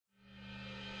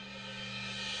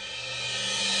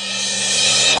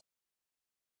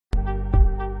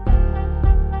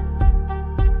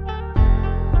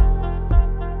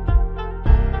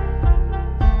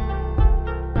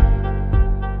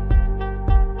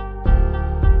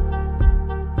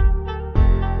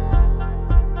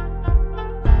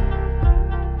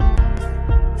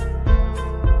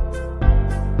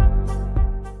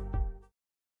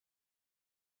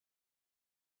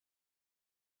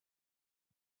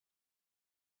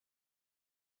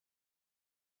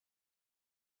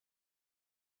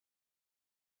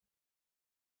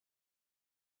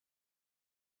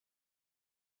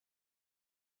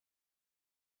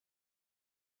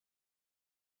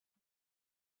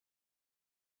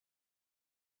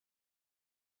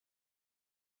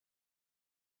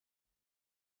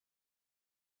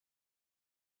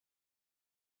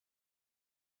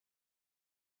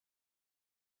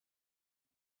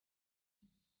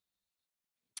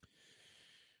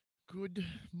Good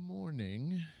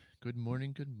morning. Good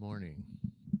morning. Good morning.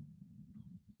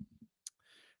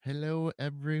 Hello,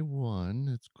 everyone.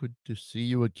 It's good to see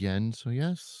you again. So,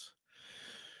 yes,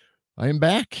 I am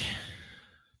back.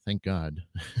 Thank God.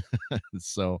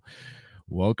 So,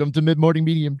 welcome to Mid Morning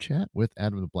Medium Chat with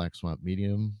Adam the Black Swamp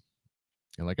Medium.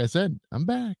 And like I said, I'm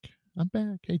back. I'm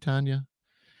back. Hey, Tanya.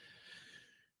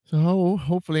 So,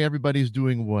 hopefully, everybody's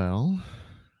doing well.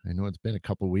 I know it's been a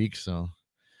couple weeks, so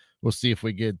we'll see if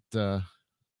we get a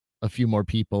few more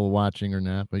people watching or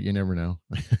not, but you never know.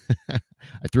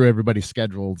 I threw everybody's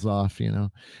schedules off.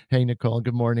 Hey, Nicole,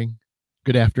 good morning.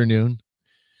 Good afternoon.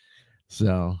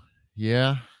 So,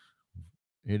 yeah,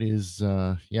 it is.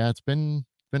 Yeah, it's been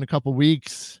a couple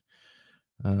weeks.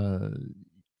 Uh,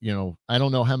 I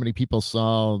don't know how many people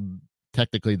saw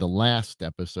technically the last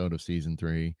episode of season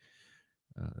 3.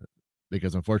 Uh,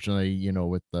 because unfortunately,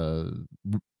 with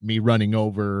me running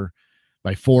over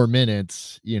by 4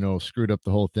 minutes, screwed up the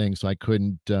whole thing. So I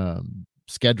couldn't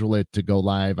schedule it to go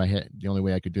live. The only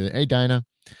way I could do it. Hey, Dinah.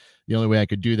 The only way I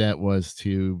could do that was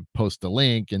to post a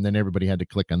link, and then everybody had to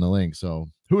click on the link. So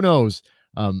who knows?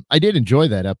 I did enjoy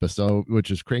that episode,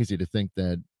 which is crazy to think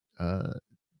that, uh,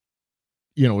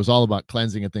 it was all about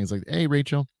cleansing and things like, hey,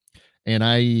 Rachel. And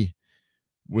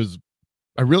was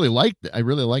I really liked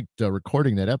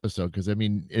recording that episode because I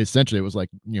mean, essentially, it was like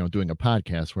doing a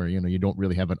podcast where you don't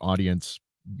really have an audience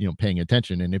paying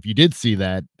attention. And if you did see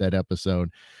that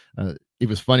episode, it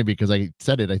was funny because I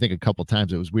said it I think a couple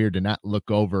times. It was weird to not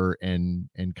look over and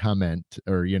comment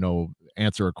or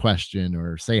answer a question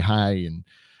or say hi, and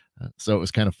so it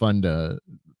was kind of fun to.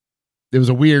 It was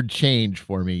a weird change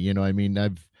for me. I mean,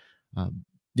 um,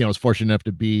 I was fortunate enough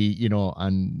to be,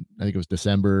 on, I think it was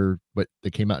December, but they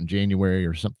came out in January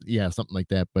or something. Yeah, something like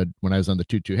that. But when I was on the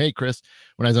 22, hey, Chris,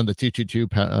 when I was on the 222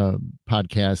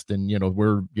 podcast and,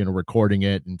 we're, recording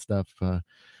it and stuff. But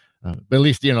at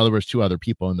least, there was two other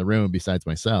people in the room besides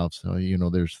myself. So,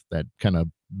 there's that kind of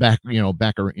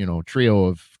trio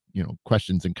of,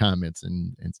 questions and comments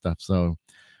and stuff. So,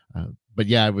 but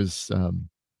yeah, I was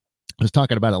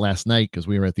talking about it last night because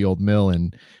we were at the old mill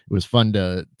and it was fun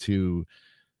to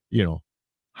you know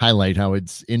highlight how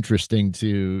it's interesting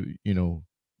to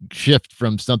shift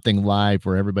from something live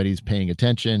where everybody's paying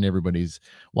attention, everybody's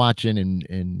watching,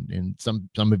 and some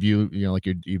of you like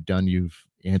you've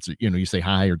answered, you say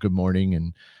hi or good morning,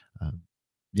 and uh,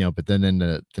 but then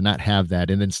to not have that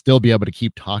and then still be able to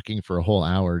keep talking for a whole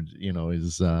hour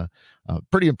is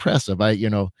pretty impressive.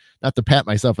 Not to pat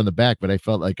myself on the back, but I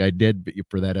felt like I did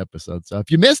for that episode. So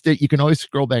if you missed it, you can always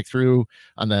scroll back through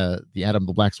on the Adam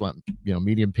the Black Swamp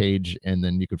Medium page, and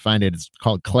then you can find it. It's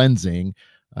called Cleansing,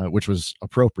 which was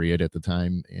appropriate at the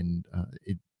time, and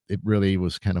it really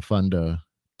was kind of fun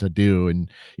to do. And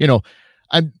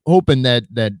I'm hoping that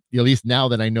at least now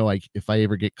that I know, if I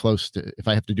ever get close to, if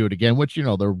I have to do it again, which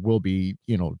there will be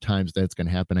times that's going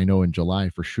to happen. I know in July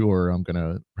for sure I'm going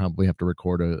to probably have to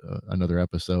record another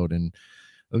episode, and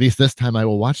at least this time I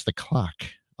will watch the clock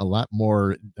a lot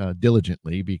more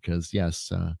diligently because yes,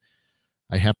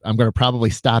 I'm going to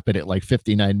probably stop it at like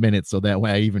 59 minutes so that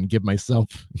way I even give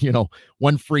myself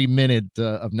one free minute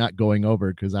of not going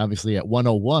over, because obviously at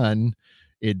 101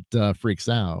 it freaks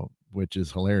out, which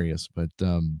is hilarious. But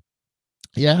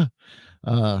yeah.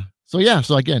 So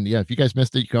again, yeah, if you guys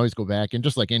missed it, you can always go back, and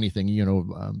just like anything,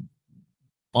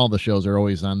 all the shows are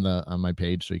always on my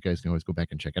page, so you guys can always go back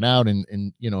and check it out. And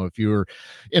if you're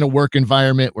in a work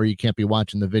environment where you can't be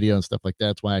watching the video and stuff like that,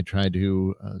 that's why I try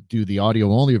to do the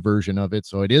audio only version of it,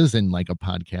 so it is in like a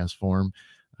podcast form.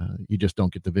 You just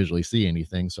don't get to visually see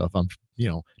anything. So if I'm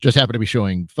just happen to be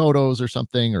showing photos or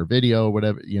something or video,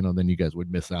 whatever, then you guys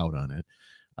would miss out on it.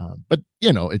 But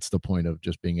it's the point of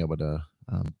just being able to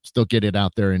still get it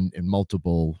out there in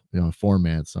multiple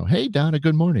formats. So hey, Donna,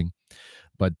 good morning.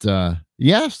 But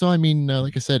yeah, so I mean,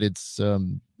 like I said, it's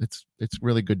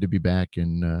really good to be back.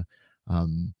 And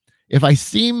if I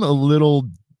seem a little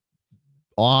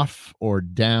off or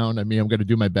down, I mean, I'm going to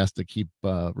do my best to keep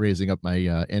raising up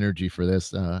my energy for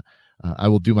this. I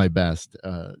will do my best.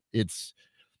 It's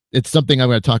something I'm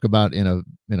going to talk about in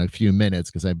a few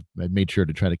minutes, because I made sure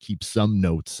to try to keep some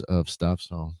notes of stuff.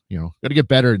 So got to get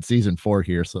better in season 4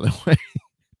 here, so that way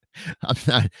I'm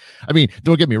not. I mean,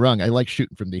 don't get me wrong. I like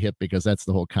shooting from the hip because that's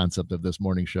the whole concept of this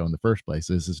morning show in the first place.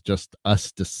 Is just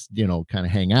us to kind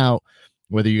of hang out,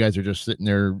 whether you guys are just sitting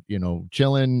there,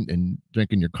 chilling and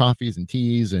drinking your coffees and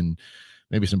teas and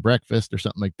maybe some breakfast or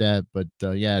something like that. But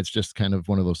yeah, it's just kind of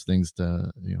one of those things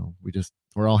to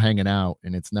we're all hanging out,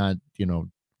 and it's not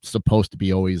supposed to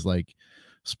be always like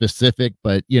specific,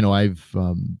 but I've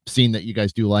seen that you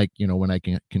guys do like when I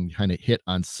can kind of hit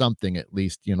on something at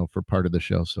least for part of the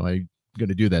show. So I going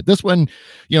to do that. This one,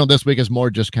 this week is more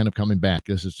just kind of coming back.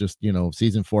 This is just,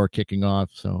 season 4 kicking off.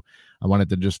 So I wanted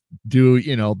to just do,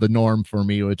 the norm for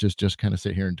me, which is just kind of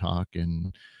sit here and talk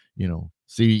and,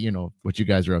 see, what you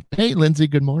guys are up to. Hey, Lindsay,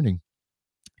 good morning.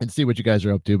 And see what you guys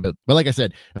are up to. But like I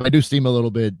said, if I do seem a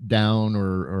little bit down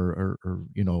or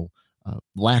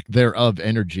lack thereof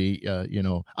energy,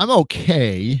 I'm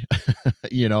okay.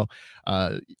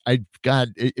 I've got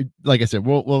it, like I said,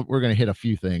 we're going to hit a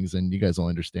few things, and you guys will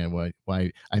understand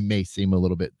why I may seem a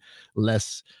little bit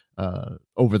less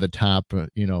over the top.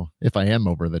 If I am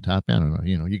over the top, I don't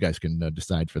know. You guys can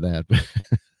decide for that.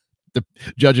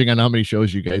 Judging on how many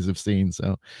shows you guys have seen.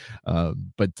 So,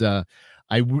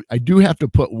 I do have to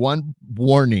put one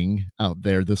warning out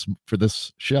there for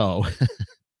this show,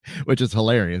 which is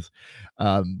hilarious.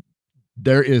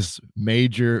 There is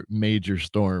major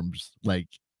storms like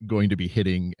going to be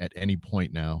hitting at any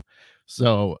point now.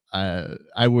 So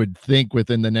I would think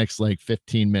within the next like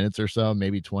 15 minutes or so,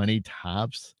 maybe 20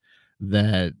 tops,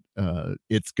 that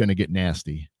it's going to get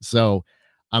nasty. So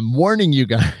I'm warning you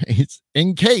guys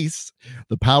in case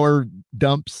the power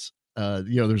dumps.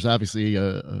 There's obviously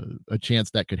a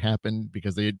chance that could happen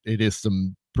because it is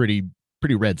some pretty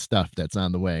red stuff that's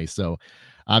on the way. So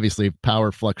obviously if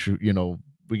power fluctuate,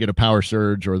 we get a power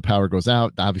surge or the power goes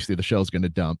out, obviously the show's going to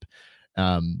dump.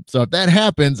 So if that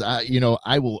happens,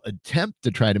 I will attempt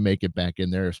to try to make it back in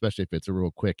there, especially if it's a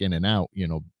real quick in and out,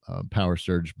 power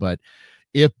surge. But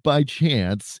if by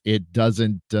chance it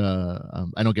doesn't,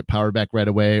 I don't get power back right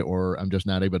away, or I'm just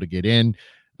not able to get in,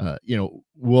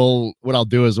 what I'll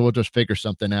do is we'll just figure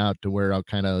something out to where I'll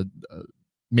kind of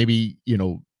maybe,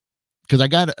 because I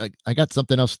got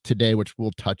something else today, which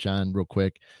we'll touch on real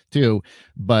quick too,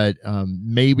 but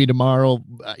maybe tomorrow,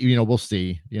 we'll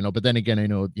see, but then again, I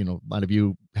know, a lot of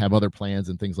you have other plans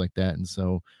and things like that. And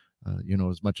so,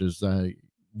 as much as I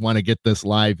want to get this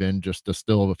live in just to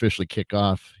still officially kick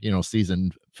off,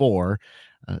 season 4,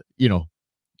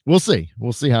 we'll see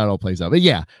how it all plays out. But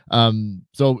yeah,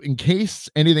 so in case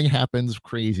anything happens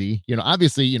crazy,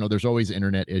 obviously, there's always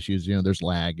internet issues, there's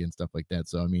lag and stuff like that.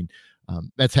 So I mean,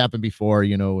 that's happened before,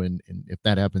 and if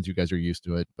that happens, you guys are used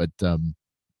to it.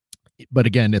 But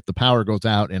again, if the power goes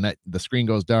out and the screen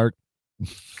goes dark,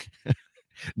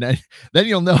 then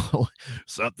you'll know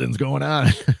something's going on.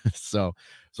 So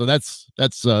that's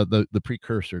the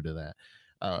precursor to that.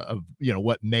 Of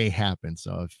what may happen.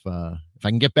 So if I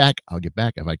can get back, I'll get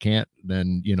back. If I can't,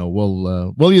 then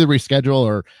we'll either reschedule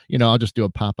or I'll just do a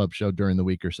pop-up show during the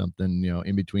week or something,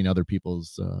 in between other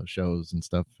people's shows and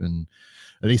stuff, and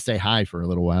at least say hi for a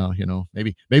little while.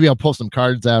 Maybe I'll pull some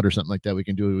cards out or something like that. We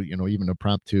can do even a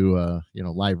prompt to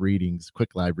live readings,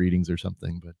 quick live readings or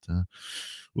something. But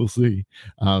we'll see.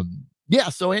 Yeah.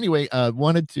 So anyway,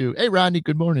 wanted to. Hey, Rodney.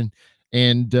 Good morning.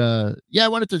 And I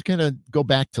wanted to kind of go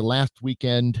back to last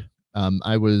weekend.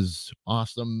 I was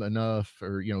awesome enough,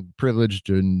 or privileged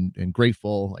and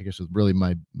grateful, I guess is really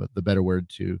the better word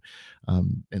to.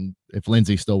 And if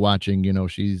Lindsay's still watching,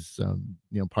 she's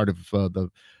part of the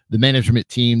management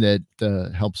team that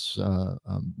helps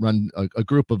run a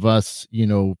group of us,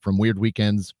 from Weird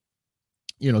Weekends,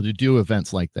 to do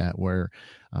events like that, where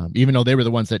even though they were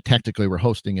the ones that technically were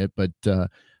hosting it, but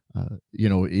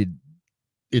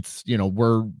it's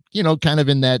we're kind of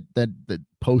in that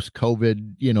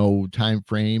post-COVID time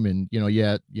frame, and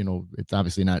it's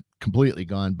obviously not completely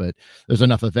gone, but there's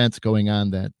enough events going on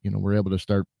that we're able to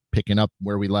start picking up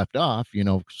where we left off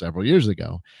several years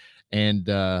ago. And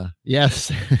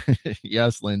yes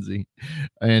yes, Lindsay.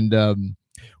 And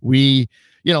we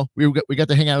got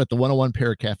to hang out at the 101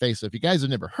 Para Cafe. So if you guys have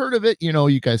never heard of it,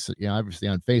 you guys obviously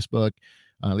on Facebook.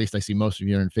 At least I see most of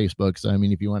you are on Facebook. So, I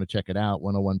mean, if you want to check it out,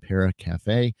 101 Para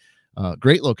Cafe,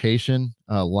 great location,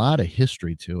 a lot of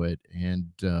history to it. And,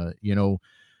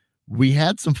 we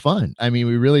had some fun. I mean,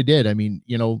 we really did. I mean,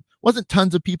 wasn't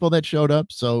tons of people that showed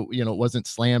up. So, it wasn't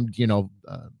slammed,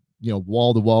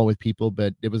 wall to wall with people,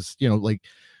 but it was,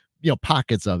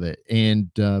 pockets of it. And,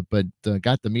 but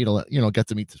got to meet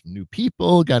some new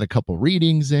people, got a couple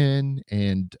readings in,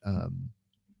 and,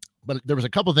 but there was a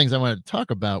couple of things I wanted to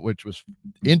talk about, which was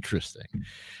interesting.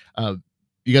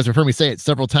 You guys have heard me say it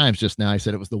several times just now. I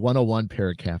said it was the 101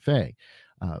 Para Cafe,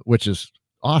 which is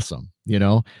awesome,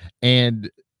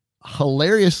 and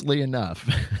hilariously enough,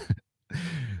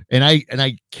 and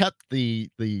I kept the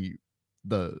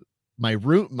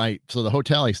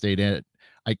hotel I stayed at.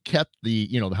 I kept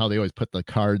how they always put the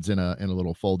cards in a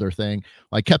little folder thing.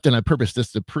 I kept it on purpose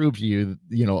just to prove to you,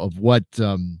 of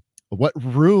what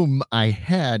room I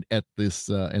had at this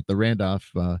at the Randolph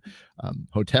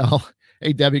hotel.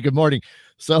 Hey, Debbie, good morning.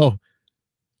 So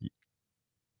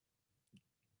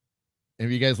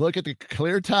if you guys look at the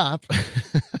clear top,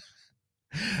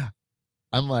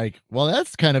 I'm like, well,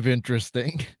 that's kind of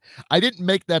interesting. I didn't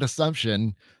make that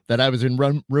assumption that I was in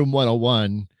room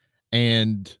 101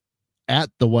 and at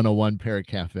the 101 Parrot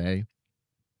Cafe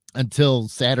until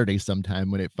Saturday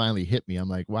sometime when it finally hit me. I'm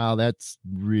like, wow, that's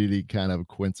really kind of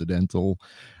coincidental.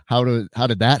 How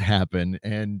did that happen?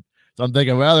 And so I'm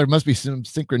thinking, well, there must be some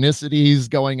synchronicities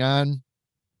going on.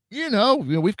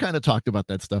 We've kind of talked about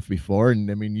that stuff before. And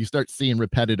I mean, you start seeing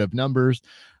repetitive numbers.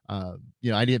 I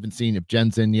haven't seen if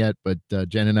Jen's in yet, but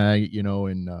Jen and I,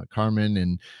 and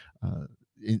Carmen uh,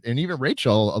 and even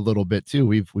Rachel a little bit too.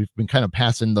 We've been kind of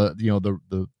passing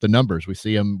the numbers. We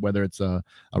see them, whether it's a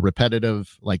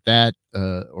repetitive like that,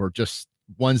 or just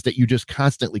ones that you just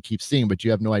constantly keep seeing, but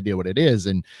you have no idea what it is.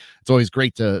 And it's always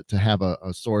great to have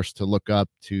a source to look up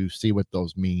to see what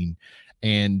those mean.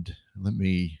 And let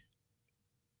me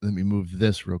move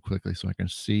this real quickly so I can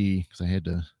see, because I had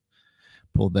to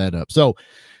pull that up. So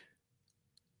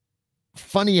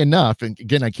funny enough, and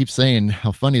again, I keep saying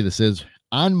how funny this is.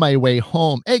 On my way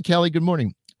home, hey Kelly, good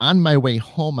morning. On my way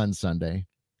home on Sunday,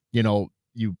 you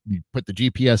put the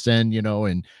GPS in,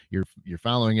 and you're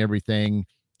following everything,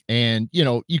 and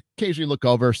you occasionally look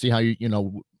over, see how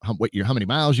how many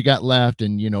miles you got left,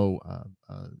 and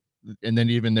and then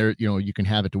even there, you can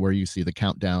have it to where you see the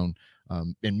countdown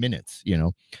in minutes.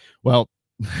 Well,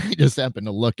 I just happened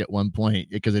to look at one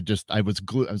point because I was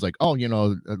glued. I was like, oh,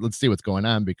 let's see what's going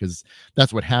on, because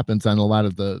that's what happens on a lot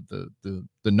of the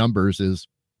numbers is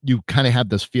you kind of have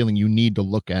this feeling you need to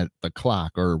look at the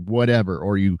clock or whatever,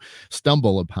 or you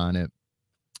stumble upon it.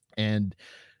 And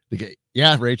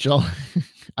yeah, Rachel,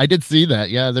 I did see that.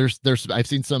 Yeah, I've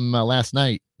seen some last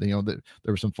night, there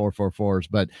were some 444s,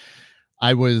 but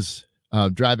I was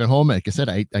driving home. Like I said,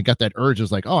 I got that urge. I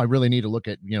was like, oh, I really need to look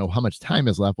at, how much time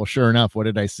is left. Well, sure enough, what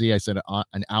did I see? I said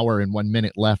an hour and 1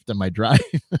 minute left on my drive.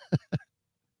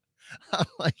 I'm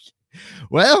like,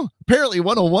 well, apparently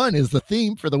 101 is the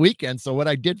theme for the weekend. So what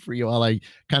I did for you all, I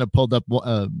kind of pulled up,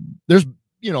 there's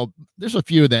a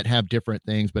few that have different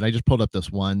things, but I just pulled up this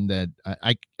one that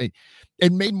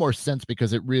it made more sense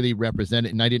because it really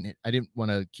represented, and I didn't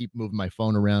want to keep moving my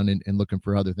phone around and looking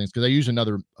for other things, because I use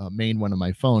another main one on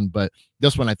my phone, but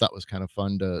this one I thought was kind of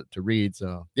fun to read.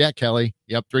 So yeah, Kelly,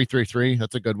 yep, 333,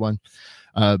 that's a good one.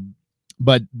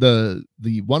 But the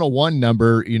 101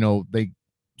 number, they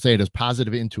say it as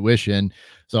positive intuition.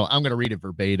 So I'm going to read it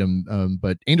verbatim.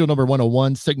 But angel number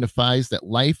 101 signifies that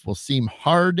life will seem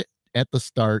hard at the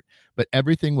start, but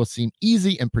everything will seem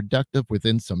easy and productive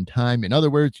within some time. In other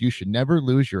words, you should never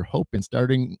lose your hope in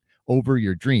starting over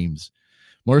your dreams.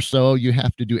 More so, you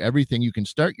have to do everything you can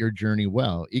start your journey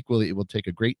well. Equally, it will take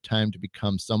a great time to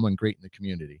become someone great in the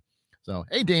community. So,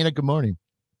 hey, Dana, good morning.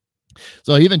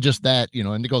 So even just that,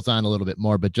 and it goes on a little bit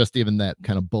more, but just even that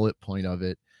kind of bullet point of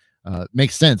it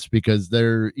makes sense, because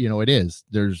it is,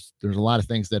 there's a lot of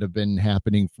things that have been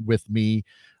happening with me.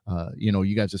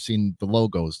 You guys have seen the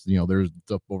logos, there's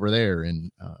stuff over there,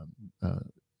 and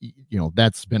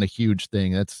that's been a huge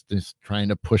thing. That's just trying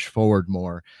to push forward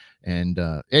more. And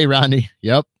hey, Rodney,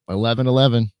 yep,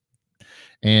 1111.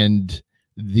 And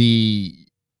again,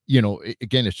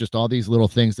 it's just all these little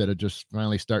things that are just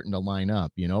finally starting to line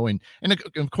up, and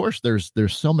of course there's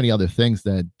so many other things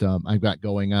that I've got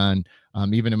going on,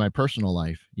 even in my personal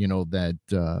life, that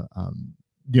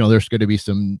there's going to be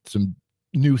some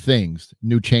new things,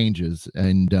 new changes.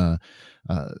 And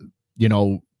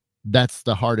that's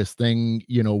the hardest thing,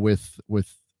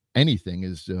 with anything,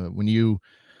 is when you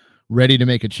ready to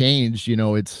make a change,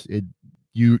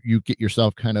 you get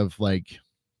yourself kind of like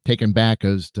taken back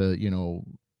as to,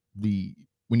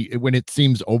 when it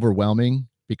seems overwhelming,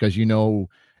 because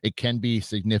it can be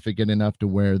significant enough to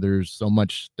where there's so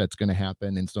much that's going to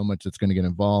happen and so much that's going to get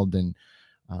involved, and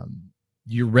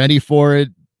you're ready for it,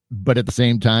 but at the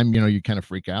same time, you kind of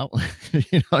freak out. You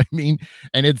know what I mean?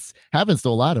 And it's happens to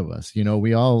a lot of us.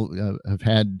 We all have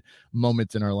had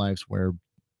moments in our lives where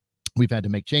we've had to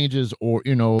make changes, or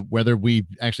whether we've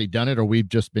actually done it or we've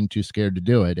just been too scared to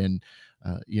do it. And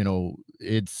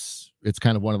it's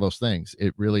kind of one of those things.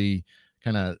 It really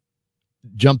kind of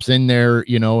jumps in there,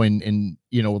 and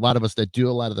a lot of us that do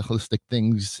a lot of the holistic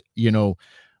things,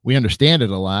 we understand it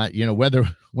a lot,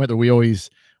 whether we always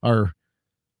are.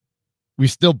 We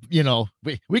still,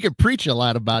 we could preach a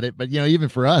lot about it, but even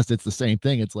for us, it's the same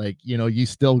thing. It's like, you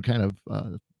still kind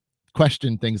of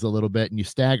question things a little bit, and you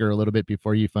stagger a little bit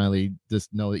before you finally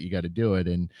just know that you got to do it.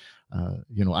 And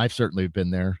I've certainly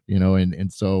been there,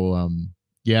 and so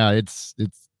yeah, it's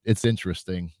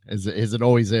interesting, as it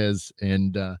always is.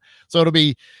 And so it'll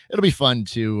be fun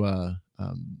to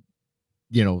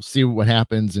see what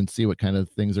happens and see what kind of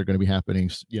things are going to be happening,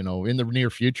 in the near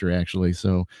future, actually.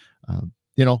 So,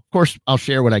 of course, I'll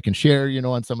share what I can share,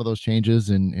 on some of those changes,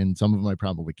 and some of them I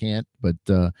probably can't. But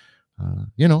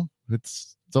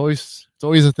it's always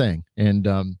a thing.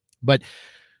 And but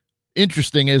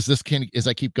interesting is this can as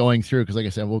I keep going through, because like I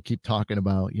said, we'll keep talking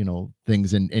about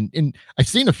things, and I've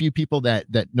seen a few people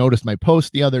that noticed my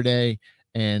post the other day,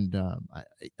 and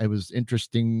I was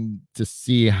interesting to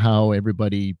see how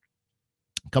everybody,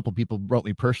 a couple people wrote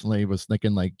me personally, was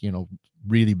thinking like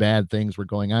really bad things were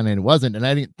going on, and it wasn't. And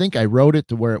I didn't think I wrote it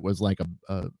to where it was like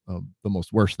the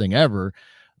most worst thing ever,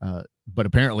 but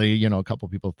apparently a couple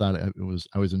people thought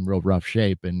I was in real rough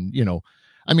shape. And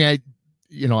I mean,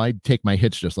 I take my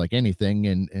hits just like anything,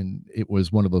 and it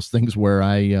was one of those things where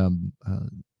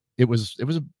it was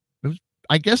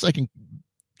I guess I can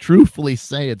truthfully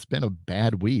say it's been a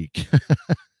bad week.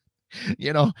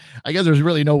 I guess there's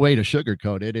really no way to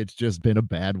sugarcoat it. It's just been a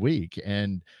bad week.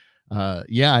 And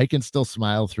yeah, I can still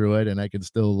smile through it, and I can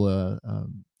still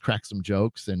crack some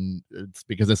jokes. And it's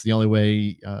because that's the only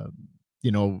way,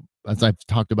 as I've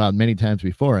talked about many times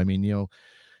before. I mean,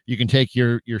 you can take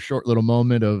your short little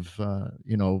moment of,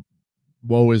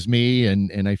 woe is me,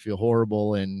 and I feel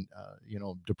horrible, and,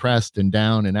 depressed and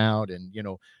down and out. And,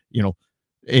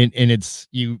 and it's,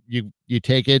 you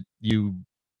take it, you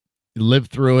live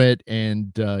through it,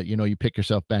 and you pick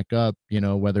yourself back up,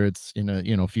 whether it's in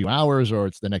a few hours or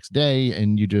it's the next day,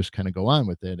 and you just kind of go on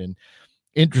with it. And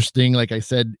interesting, like I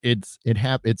said, it's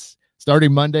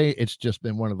starting Monday. It's just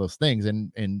been one of those things.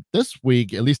 And this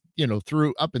week, at least,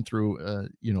 through up and through a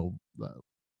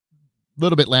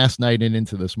little bit last night and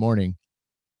into this morning,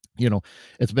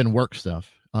 it's been work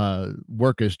stuff.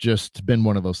 Work has just been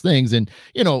one of those things. And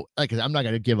like, I'm not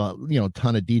going to give a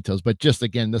ton of details, but just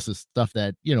again, this is stuff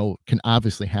that can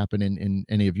obviously happen in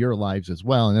any of your lives as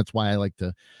well. And that's why I like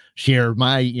to share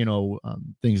my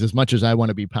things. As much as I want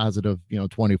to be positive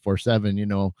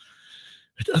 24/7,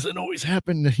 it doesn't always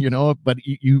happen, but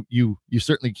you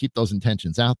certainly keep those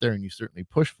intentions out there, and you certainly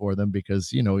push for them,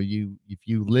 because if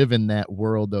you live in that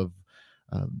world of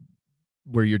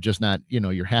where you're just not,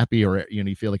 you're happy, or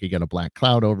you feel like you got a black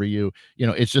cloud over you,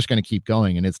 it's just going to keep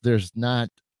going. And there's not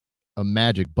a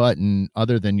magic button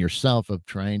other than yourself of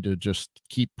trying to just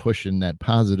keep pushing that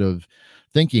positive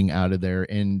thinking out of there.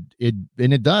 And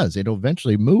it'll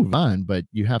eventually move on, but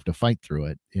you have to fight through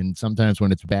it. And sometimes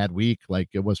when it's a bad week, like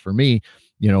it was for me,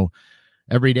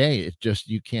 every day, it's just,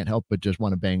 you can't help but just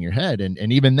want to bang your head. And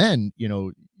even then,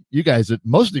 you guys,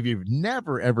 most of you have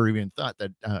never ever even thought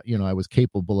that I was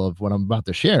capable of what I'm about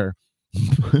to share.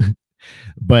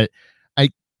 But I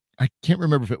can't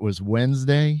remember if it was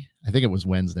Wednesday. I think it was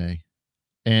Wednesday.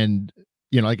 And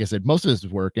like I said, most of this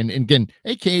is work. And again,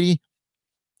 hey Katie.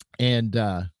 And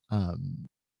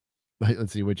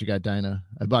let's see what you got, Dinah.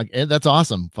 That's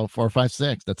awesome. 4, 5,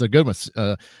 6. That's a good one.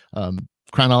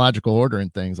 Chronological order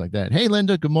and things like that. Hey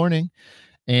Linda, good morning.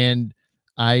 And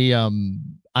I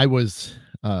was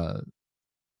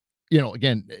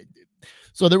again,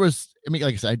 so there was, I mean,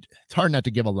 like I said, it's hard not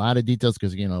to give a lot of details,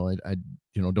 because I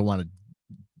don't want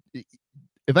to,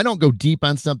 if I don't go deep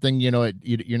on something,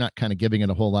 you're not kind of giving it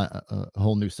a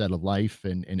whole new set of life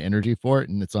and energy for it.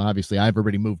 And it's obviously, I've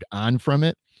already moved on from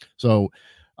it, so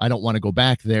I don't want to go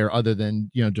back there, other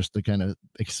than just to kind of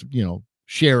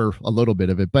share a little bit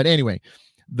of it. But anyway,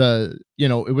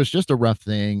 it was just a rough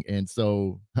thing, and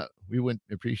so we wouldn't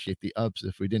appreciate the ups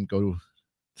if we didn't go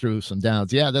through some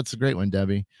downs. Yeah, that's a great one,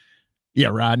 Debbie. Yeah,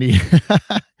 Rodney.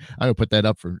 I'm gonna put that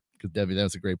up because Debbie, that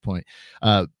was a great point.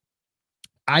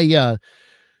 I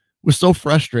was so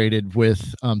frustrated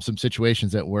with some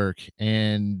situations at work,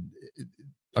 and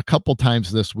a couple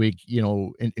times this week,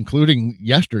 including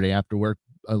yesterday after work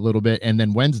a little bit, and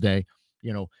then Wednesday,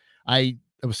 I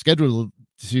was scheduled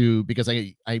to, because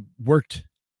I worked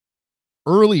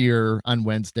earlier on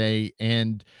Wednesday,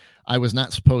 and I was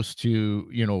not supposed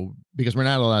to, because we're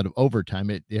not allowed overtime.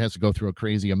 It has to go through a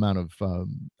crazy amount of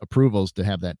approvals to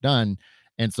have that done.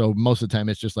 And so most of the time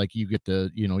it's just like you get to,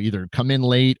 either come in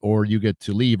late or you get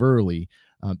to leave early,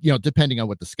 depending on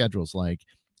what the schedule's like.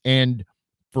 And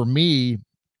for me,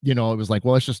 it was like,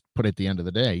 well, let's just put it at the end of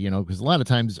the day, because a lot of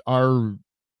times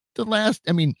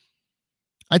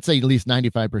I'd say at least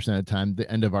 95% of the time, the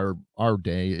end of our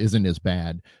day isn't as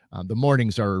bad. The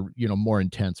mornings are, more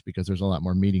intense because there's a lot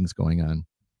more meetings going on,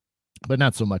 but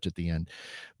not so much at the end.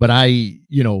 But I,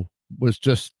 was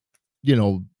just,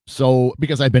 so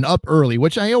because I've been up early,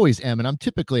 which I always am, and I'm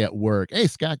typically at work. Hey,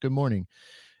 Scott, good morning.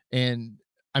 And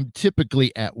I'm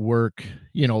typically at work,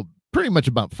 pretty much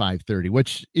about 5:30,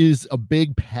 which is a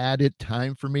big padded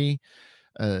time for me.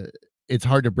 it's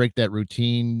hard to break that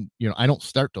routine. I don't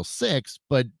start till 6,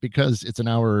 but because it's an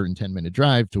hour and 10-minute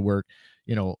drive to work,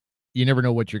 you know, you never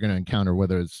know what you're going to encounter,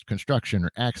 whether it's construction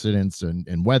or accidents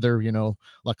and weather.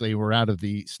 Luckily we're out of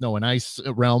the snow and ice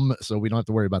realm, so we don't have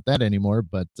to worry about that anymore.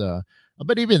 But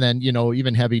even then,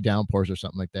 even heavy downpours or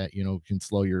something like that, can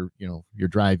slow your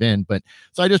drive in. But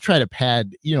so I just try to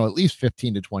pad, at least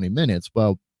 15 to 20 minutes.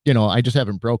 Well, I just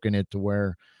haven't broken it to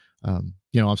where, I'm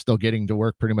still getting to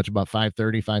work pretty much about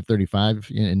 5:30, 5:35,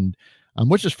 and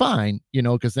which is fine,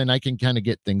 because then I can kind of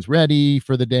get things ready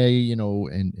for the day,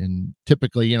 and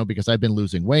typically, because I've been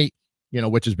losing weight,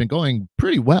 which has been going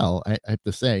pretty well, I have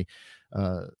to say,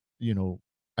 you know,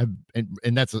 I've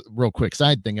and that's a real quick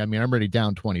side thing. I mean, I'm already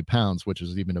down 20 pounds, which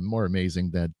is even more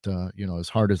amazing that, as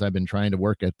hard as I've been trying to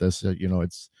work at this,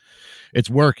 it's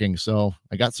working. So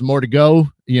I got some more to go,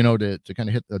 to kind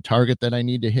of hit the target that I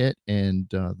need to hit. And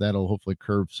that'll hopefully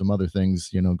curb some other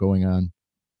things, going on.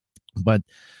 But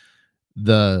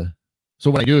the so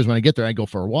what I do is when I get there, I go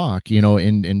for a walk,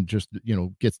 and just,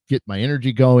 get my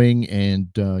energy going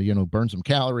and, burn some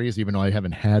calories, even though I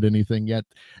haven't had anything yet.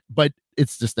 But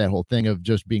it's just that whole thing of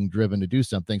just being driven to do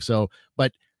something. So,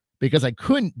 but because I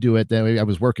couldn't do it that way, I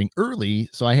was working early.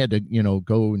 So I had to,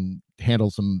 go and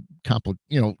handle some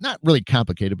not really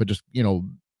complicated, but just, a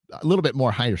little bit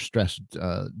more higher stress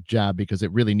job because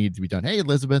it really needs to be done. Hey,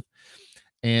 Elizabeth.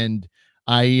 And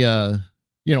I,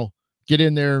 get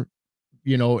in there,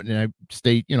 and I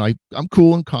stay, I'm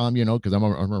cool and calm, because I'm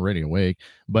already awake.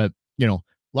 But,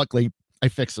 luckily I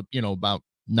fixed, about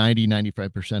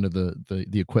 95% of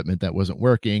the equipment that wasn't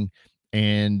working.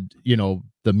 And,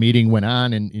 the meeting went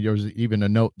on, and there was even a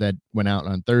note that went out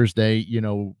on Thursday,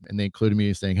 and they included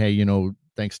me saying, hey,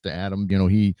 thanks to Adam,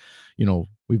 he,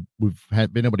 we've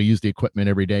been able to use the equipment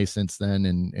every day since then.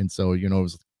 And so, it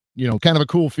was, kind of a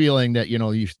cool feeling that,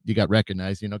 you got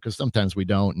recognized, because sometimes we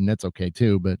don't, and that's okay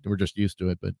too, but we're just used to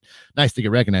it. But nice to get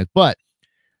recognized. But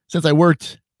since I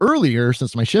worked earlier,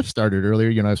 since my shift started earlier,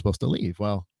 I was supposed to leave.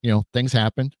 Well, things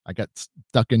happened. I got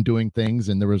stuck in doing things,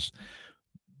 and there was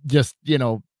just,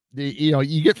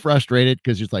 you get frustrated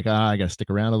because you're like, I got to stick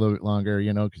around a little bit longer,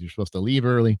 because you're supposed to leave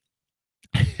early.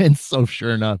 And so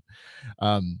sure enough,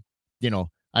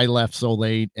 I left so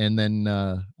late, and then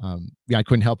yeah, I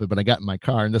couldn't help it, but I got in my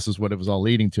car, and this is what it was all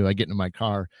leading to. I get in my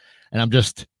car, and I'm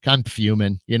just kind of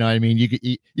fuming. You know what I mean?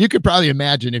 You could probably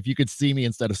imagine if you could see me,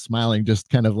 instead of smiling, just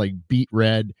kind of like beet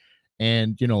red,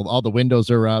 and all the windows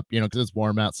are up, because it's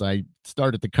warm outside.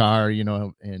 Started the car,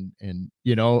 and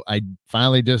I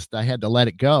finally I had to let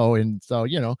it go. And so,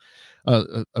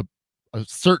 a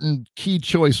certain key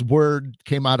choice word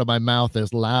came out of my mouth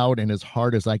as loud and as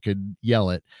hard as I could yell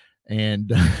it.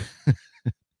 And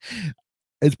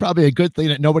it's probably a good thing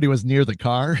that nobody was near the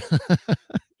car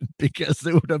because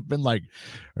it would have been like,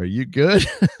 are you good?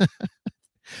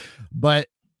 But,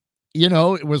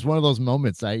 it was one of those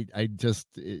moments. I just,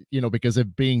 because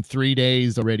of being 3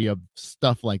 days already of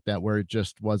stuff like that, where it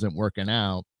just wasn't working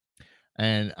out.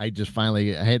 And I just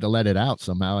finally, I had to let it out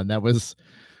somehow. And that was,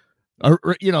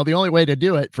 the only way to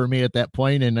do it for me at that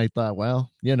point. And I thought, well,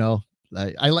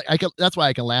 I can, that's why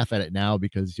I can laugh at it now,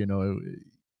 because,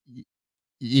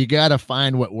 you got to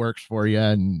find what works for you.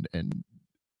 And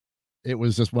it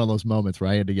was just one of those moments where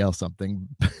I had to yell something.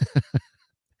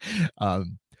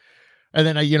 um, and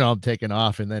then I'm taking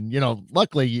off, and then,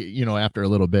 luckily, after a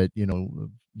little bit,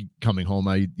 coming home,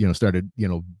 I, started,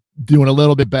 doing a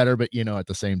little bit better, but, at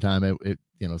the same time, it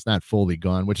it's not fully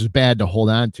gone, which is bad to hold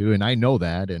on to. And I know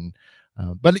that. And,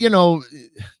 but, as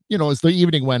the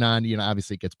evening went on,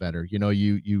 obviously it gets better.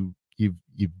 You've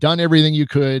done everything you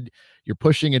could, you're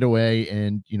pushing it away,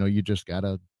 and, you just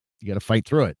gotta fight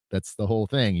through it. That's the whole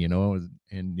thing,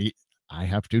 and I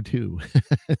have to too.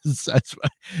 So that's why,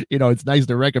 it's nice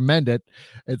to recommend it.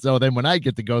 And so then when I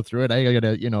get to go through it, I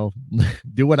gotta,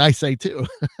 do what I say too.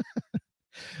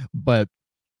 But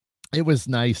it was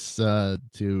nice to,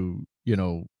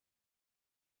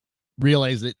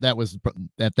 realize that was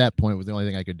at that point was the only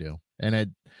thing I could do.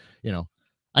 And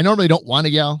I normally don't want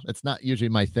to yell. It's not usually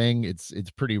my thing. It's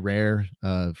pretty rare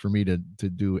for me to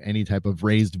do any type of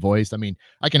raised voice. I mean,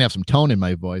 I can have some tone in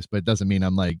my voice, but it doesn't mean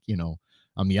I'm like,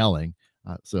 I'm yelling.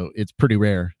 So it's pretty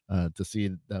rare to see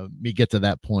me get to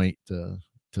that point to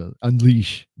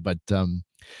unleash. But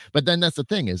then that's the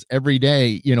thing, is every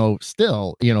day,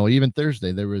 still, even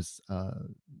Thursday, there was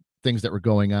things that were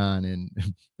going on. And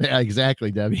yeah, exactly,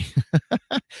 Debbie.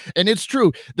 And it's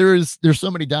true. There's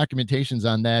so many documentations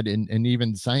on that, and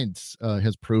even science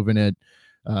has proven it.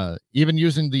 Even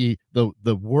using the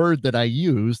word that I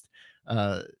used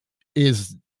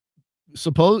is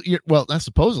well, not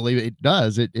supposedly, it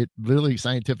does. It literally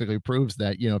scientifically proves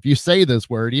that, if you say this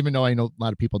word, even though I know a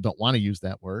lot of people don't want to use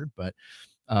that word, but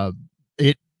uh,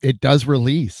 it does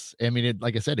release. I mean,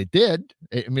 like I said, it did.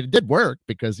 I mean, it did work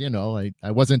because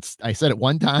I said it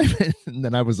one time and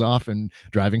then I was off and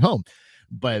driving home,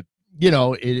 but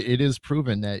it is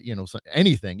proven that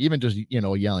anything, even just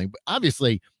yelling. But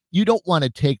obviously, you don't want to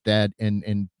take that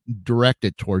and direct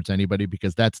it towards anybody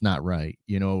because that's not right.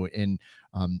 And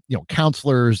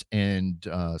counselors and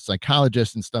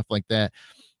psychologists and stuff like that,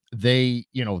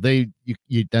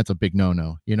 that's a big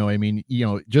no. I mean,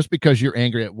 just because you're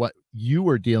angry at what you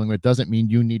were dealing with doesn't mean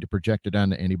you need to project it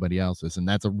onto anybody else's, and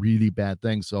that's a really bad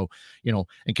thing. So in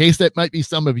case that might be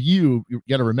some of you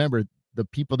got to remember the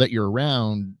people that you're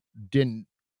around didn't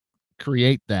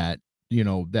create that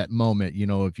moment.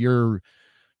 If you're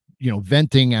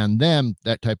venting on them,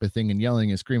 that type of thing, and yelling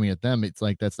and screaming at them, it's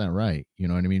like that's not right. You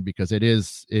know what I mean? Because it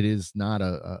is not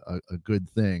a good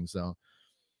thing. So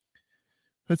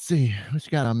let's see what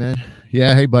you got on, man.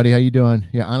 Yeah, hey buddy, how you doing?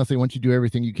 Yeah, honestly, once you do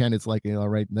everything you can, it's like all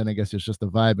right. And then I guess it's just a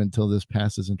vibe until this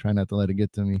passes, and try not to let it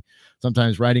get to me.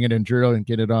 Sometimes writing it in journal and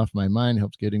get it off my mind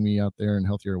helps getting me out there in a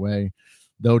healthier way.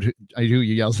 Though I do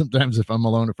you yell sometimes if I'm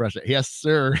alone or frustrated. Yes,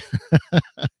 sir.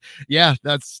 Yeah,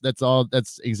 that's all.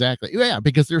 That's exactly. Yeah,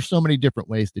 because there's so many different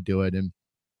ways to do it, and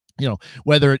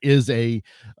whether it is like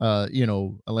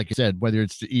I said, whether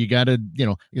it's you gotta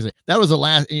that was the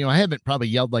last. I haven't probably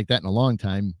yelled like that in a long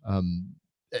time,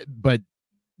 but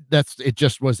it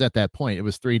just was at that point. It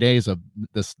was 3 days of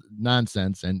this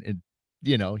nonsense, and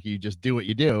you just do what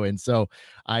you do. And so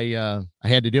I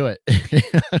had to do it.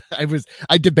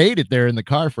 I debated there in the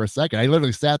car for a second. I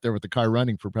literally sat there with the car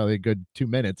running for probably a good 2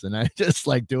 minutes, and I just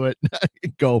like do it,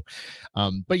 go.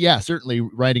 But yeah, certainly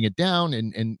writing it down,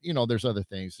 and there's other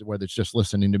things, whether it's just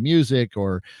listening to music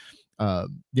or uh,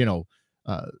 you know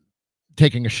uh,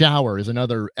 taking a shower is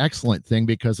another excellent thing,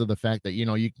 because of the fact that you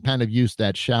can kind of use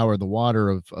that shower, the water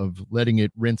of letting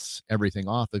it rinse everything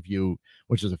off of you,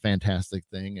 which is a fantastic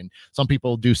thing. And some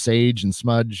people do sage and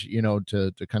smudge,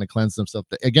 to kind of cleanse themselves.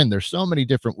 Again, there's so many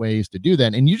different ways to do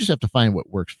that, and you just have to find what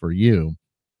works for you.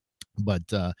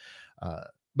 But uh uh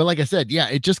but like I said, yeah,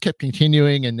 it just kept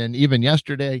continuing. And then even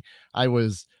yesterday, I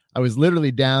was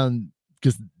literally down,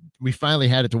 because we finally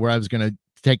had it to where I was going to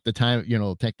take the time,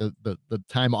 take the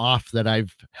time off that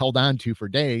I've held on to for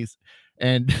days.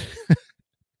 And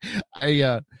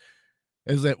I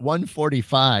it was at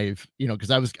 1:45,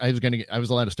 because I was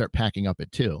allowed to start packing up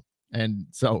at 2. And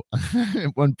so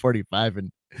at 1:45,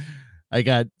 and I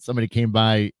got somebody came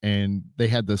by, and they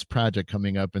had this project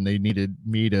coming up, and they needed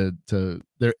me there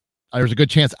was a good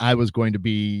chance I was going to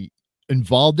be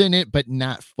involved in it, but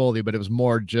not fully. But it was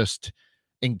more just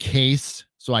in case,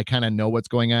 so I kind of know what's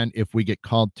going on if we get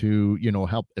called to,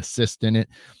 help assist in it.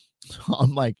 So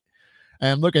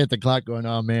I'm looking at the clock going,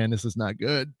 oh man, this is not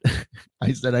good.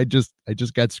 I said, I just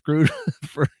got screwed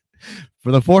for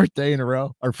the fourth day in a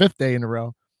row, or fifth day in a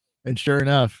row. And sure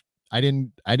enough, I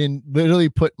didn't literally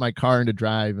put my car into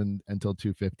drive until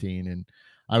 2:15, and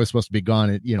I was supposed to be gone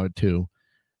at 2.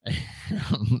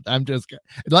 I'm just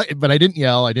like, but I didn't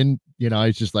yell. I didn't, I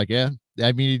was just like, yeah.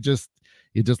 I mean, you just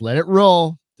let it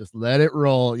roll. Just let it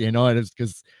roll. And it's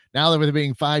because now that with it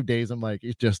being 5 days, I'm like,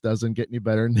 it just doesn't get any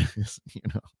better than this.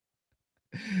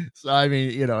 So I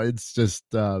mean, it's just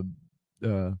uh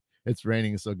it's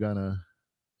raining, so gonna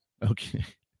okay.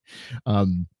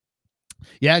 Um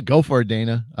yeah, go for it,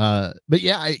 Dana. But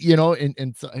yeah,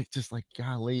 and so it's just like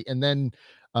golly. And then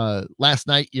last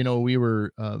night, we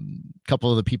were a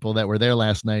couple of the people that were there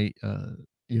last night,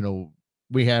 you know,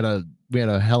 we had a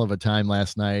hell of a time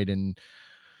last night, and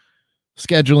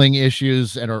scheduling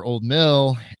issues at our old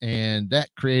mill, and that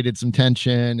created some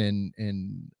tension.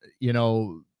 And you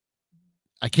know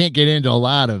I can't get into a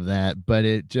lot of that, but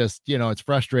it just, it's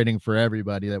frustrating for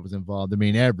everybody that was involved. I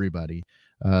mean, everybody.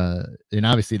 And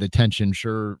obviously the tension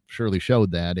surely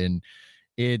showed that. And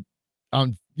it,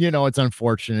 it's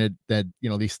unfortunate that,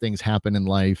 these things happen in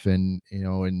life, and,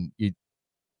 and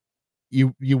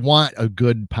you want a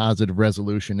good positive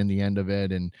resolution in the end of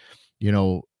it. And, you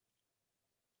know,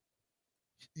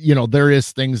 there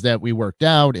is things that we worked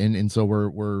out, and so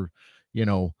we're, you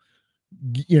know,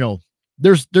 you know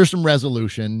there's some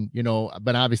resolution,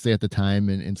 but obviously at the time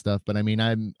and stuff. But I mean,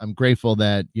 I'm grateful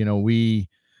that we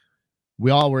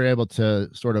all were able to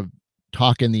sort of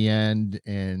talk in the end,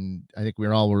 and I think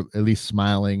were at least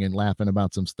smiling and laughing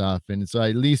about some stuff. And so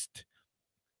at least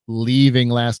leaving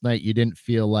last night, you didn't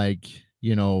feel like,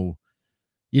 you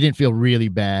didn't feel really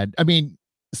bad. I mean,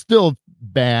 still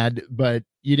bad, but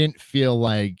you didn't feel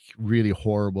like really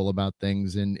horrible about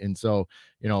things. And so,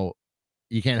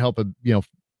 you can't help but,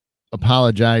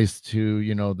 apologize to,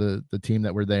 the team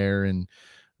that were there, and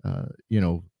you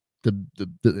know,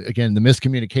 again, the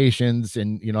miscommunications,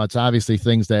 and it's obviously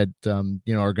things that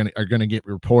are going to get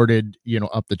reported,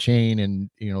 up the chain, and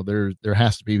there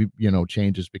has to be,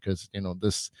 changes, because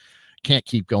this can't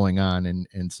keep going on.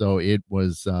 And so it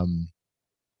was,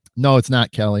 no, it's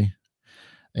not, Kelly.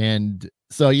 And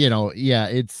so, yeah,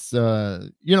 it's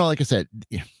like I said,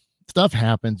 stuff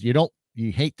happens.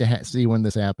 You hate to see when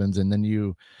this happens, and then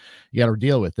you got to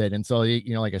deal with it. And so,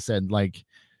 like I said, like,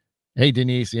 hey,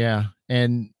 Denise, yeah.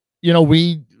 And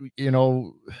we,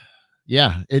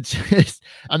 yeah, it's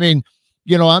I mean,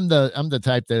 I'm the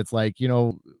type that it's like,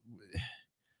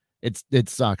 it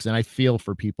sucks, and I feel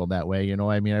for people that way.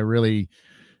 I mean, I really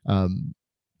um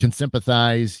can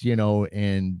sympathize,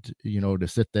 and to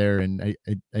sit there, and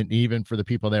and even for the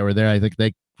people that were there, I think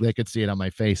they could see it on my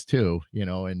face too,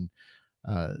 and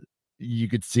uh you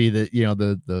could see that,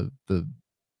 the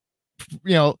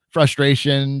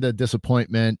frustration, the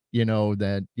disappointment,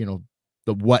 that,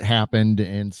 the what happened.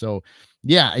 And so,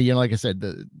 yeah, like I said,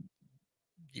 the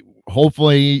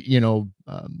hopefully,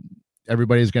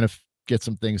 everybody's going to get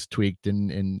some things tweaked,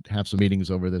 and have some meetings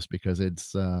over this, because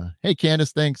it's hey,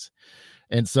 Candace, thanks.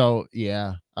 And so,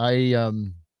 yeah,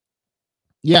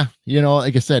 yeah,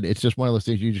 like I said, it's just one of those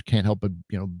things you just can't help but,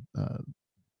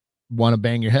 want to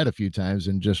bang your head a few times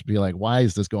and just be like, why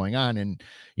is this going on? And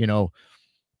you know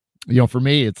for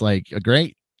me, it's like a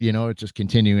great, it's just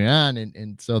continuing on.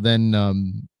 And so then,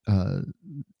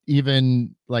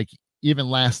 even like, even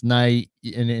last night,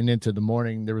 and into the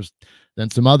morning, there was then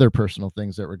some other personal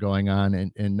things that were going on,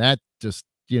 and that just,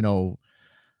 I'm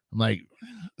like,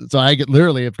 so I get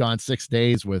literally have gone 6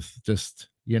 days with just,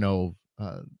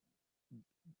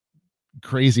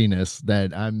 craziness,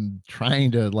 that I'm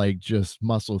trying to, like, just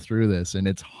muscle through this, and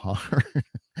it's hard.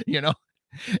 you know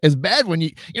it's bad when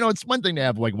it's one thing to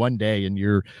have like one day, and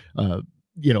you're uh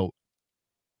you know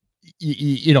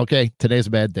okay, today's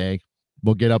a bad day,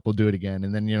 we'll get up, we'll do it again.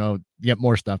 And then, you get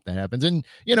more stuff that happens. And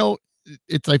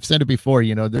it's, I've said it before,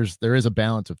 there is a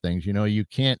balance of things. You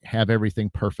can't have everything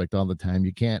perfect all the time.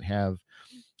 You can't have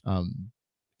um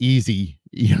easy.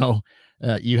 You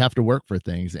have to work for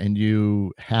things, and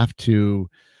you have to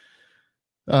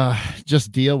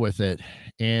just deal with it.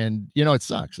 And it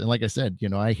sucks. And like I said,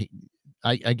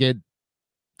 I get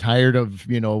tired of,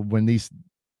 when these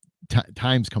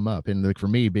times come up. And like, for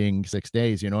me, being 6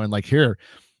 days, and like, here,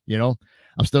 you know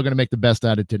I'm still going to make the best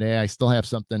out of today. I still have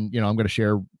something, I'm going to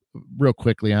share real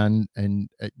quickly on. And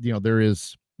there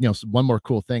is, one more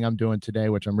cool thing I'm doing today,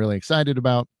 which I'm really excited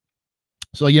about.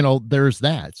 So, there's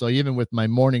that. So even with my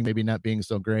morning maybe not being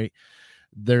so great,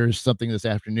 there's something this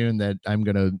afternoon that I'm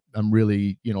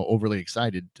really, overly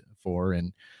excited for.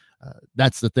 And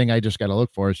that's the thing I just got to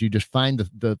look for, is you just find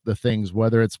the things,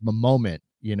 whether it's a moment,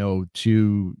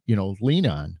 to, lean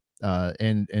on,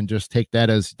 and just take that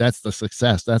as, that's the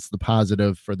success, that's the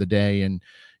positive for the day. And,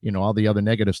 all the other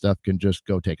negative stuff can just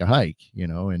go take a hike,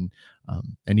 and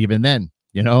even then,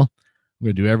 I'm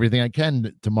going to do everything I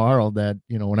can tomorrow, that,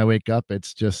 when I wake up,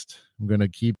 it's just, I'm going to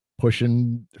keep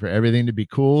pushing for everything to be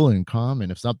cool and calm.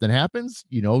 And if something happens,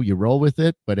 you roll with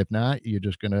it. But if not, you're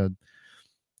just gonna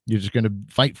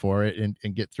fight for it,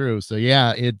 and get through. So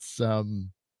yeah,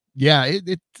 yeah,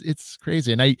 it's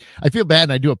crazy. And I feel bad,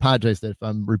 and I do apologize that if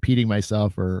I'm repeating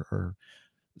myself, or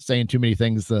saying too many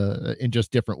things in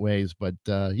just different ways. But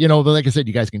but like I said,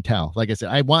 you guys can tell. Like I said,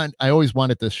 I always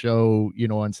wanted this show,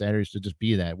 on Saturdays, to just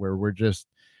be that, where we're just,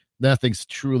 nothing's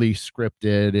truly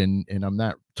scripted, and I'm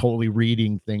not totally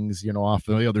reading things, off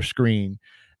the other screen.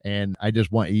 And I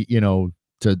just want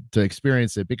to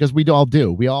experience it, because we all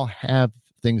do. We all have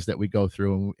things that we go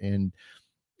through, and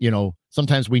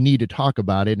sometimes we need to talk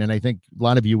about it. And I think a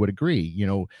lot of you would agree.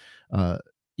 Uh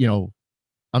you know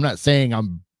I'm not saying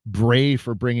I'm brave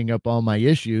for bringing up all my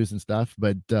issues and stuff,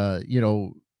 but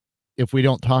if we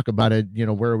don't talk about it,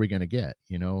 where are we going to get?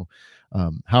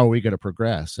 How are we going to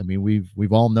progress? I mean,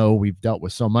 we've all know we've dealt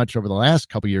with so much over the last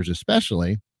couple of years,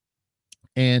 especially.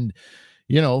 And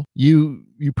you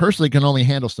personally can only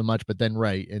handle so much. But then,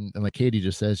 right, and like Katie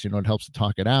just says, it helps to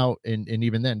talk it out, and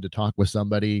even then, to talk with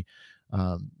somebody,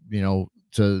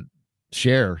 to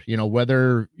share,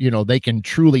 whether they can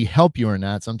truly help you or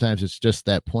not. Sometimes it's just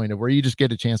that point of where you just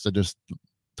get a chance to just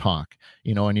talk,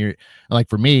 and you're like,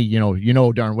 for me,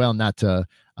 darn well not to,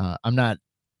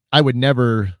 I would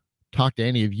never talk to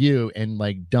any of you and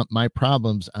like dump my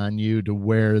problems on you, to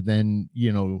where then,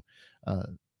 uh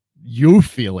you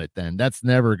feel it. Then that's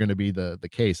never going to be the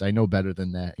case. I know better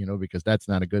than that, because that's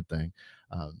not a good thing.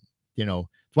 um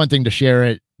it's one thing to share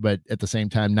it, but at the same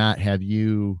time, not have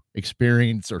you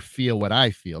experience or feel what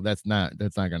I feel. That's not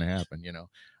going to happen, you know?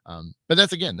 But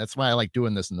that's why I like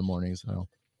doing this in the mornings. So,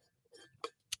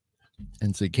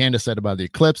 and see, Candace said about the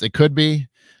eclipse, it could be.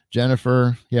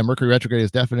 Jennifer, yeah, Mercury retrograde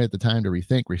is definitely at the time to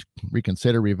rethink,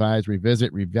 reconsider, revise,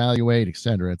 revisit, reevaluate,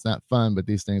 etc. It's not fun, but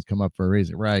these things come up for a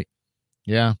reason, right?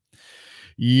 Yeah.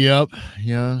 Yep.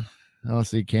 Yeah. I'll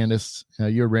see, Candace.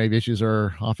 Your rave issues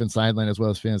are often sidelined as well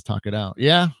as fans talk it out.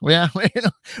 Yeah. Well, yeah.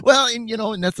 Well,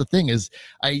 and that's the thing is,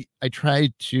 I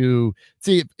try to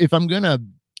see if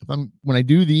when I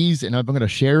do these and if I'm going to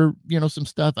share, some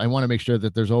stuff, I want to make sure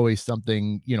that there's always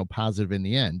something, positive in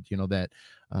the end, that,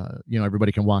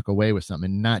 everybody can walk away with something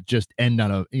and not just end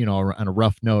on a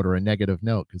rough note or a negative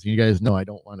note. Cause you guys know, I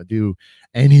don't want to do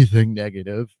anything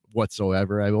negative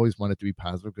whatsoever. I always want it to be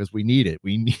positive because we need it.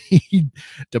 We need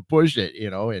to push it,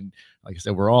 and like I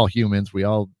said, we're all humans. We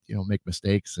all, make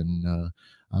mistakes and,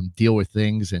 deal with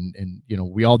things and,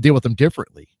 we all deal with them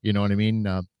differently. You know what I mean?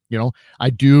 I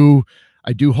do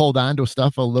hold on to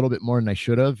stuff a little bit more than I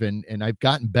should have, and I've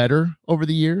gotten better over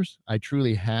the years. I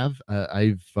truly have.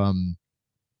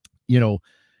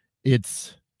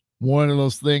 It's one of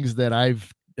those things that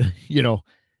I've,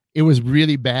 it was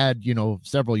really bad,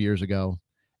 several years ago,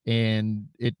 and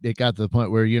it got to the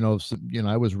point where,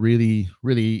 I was really,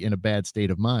 really in a bad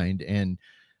state of mind, and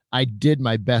I did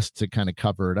my best to kind of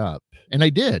cover it up, and I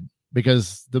did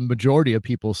because the majority of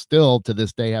people still to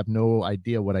this day have no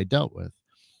idea what I dealt with.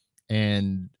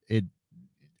 And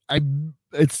I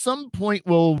at some point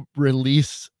will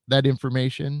release that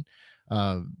information,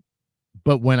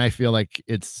 but when I feel like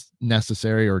it's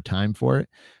necessary or time for it.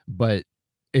 But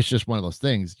it's just one of those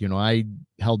things, I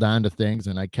held on to things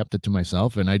and I kept it to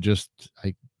myself, and I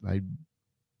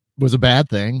was a bad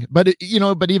thing. But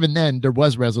but even then, there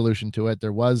was resolution to it.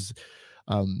 There was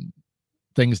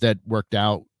things that worked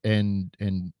out and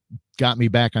got me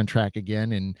back on track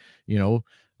again, and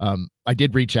I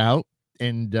did reach out,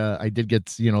 and I did get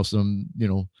some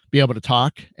be able to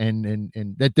talk, and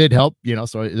that did help,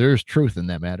 so there's truth in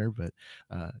that matter. But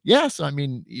so I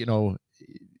mean,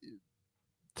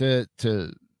 to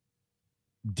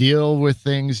deal with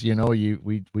things,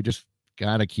 we just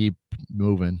gotta keep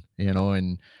moving,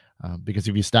 and because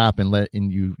if you stop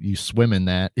and you swim in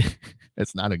that,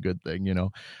 it's not a good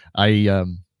thing. I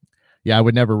I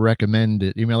would never recommend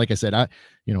it. Like I said, like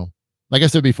I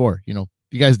said before, you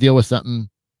guys deal with something,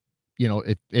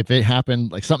 if it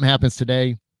happened, like something happens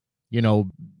today,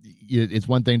 it's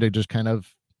one thing to just kind of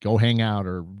go hang out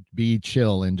or be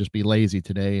chill and just be lazy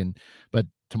today. But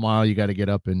tomorrow you got to get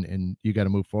up and you got to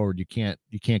move forward. You can't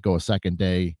go a second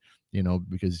day,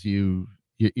 because you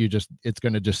just, it's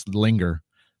going to just linger,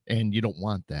 and you don't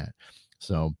want that.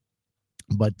 So,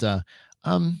 but,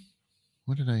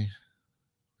 what did I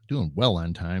doing well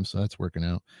on time? So that's working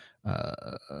out.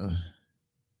 Trying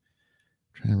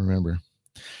to remember.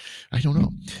 I don't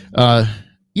know.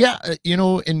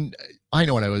 And I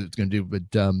know what I was going to do, but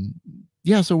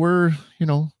so we're,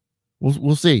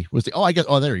 we'll see. We'll see.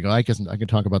 There you go. I guess I can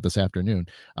talk about this afternoon.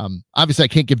 Obviously I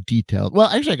can't give details. Well,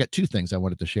 actually I got two things I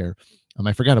wanted to share.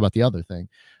 I forgot about the other thing.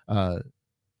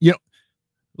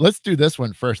 Let's do this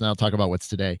one first, and I'll talk about what's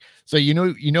today. So,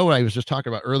 what I was just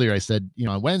talking about earlier, I said,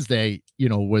 on Wednesday,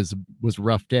 was a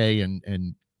rough day,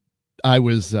 and I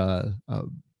was,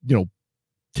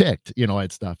 ticked,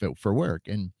 at stuff for work.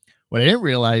 And what I didn't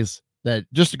realize, that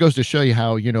just goes to show you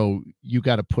how, you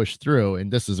got to push through.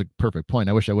 And this is a perfect point.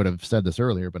 I wish I would have said this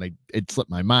earlier, but it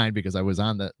slipped my mind because I was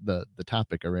on the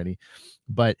topic already.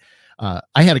 But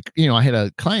I had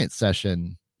a client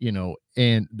session,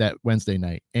 and that Wednesday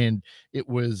night, and it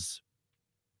was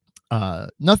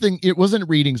nothing, it wasn't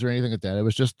readings or anything like that. It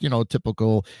was just,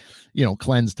 typical,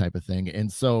 cleanse type of thing.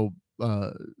 And so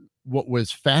what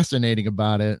was fascinating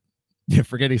about it,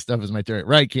 forgetting stuff is my turn,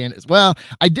 right, Candace? Well,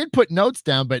 I did put notes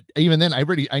down, but even then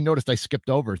I noticed I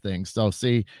skipped over things. So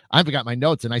see, I forgot my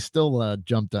notes and I still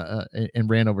jumped and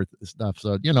ran over stuff.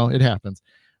 So, it happens.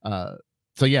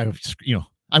 So yeah,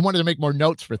 I wanted to make more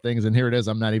notes for things, and here it is.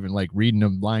 I'm not even like reading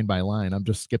them line by line. I'm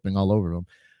just skipping all over them.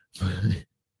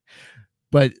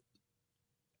 But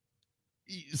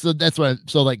so that's why,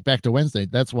 so like back to Wednesday,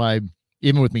 that's why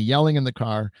even with me yelling in the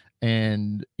car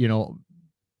and,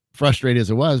 frustrated as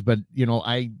it was, but,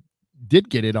 I did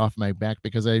get it off my back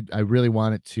because I really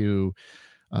wanted to,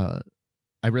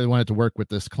 work with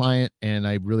this client, and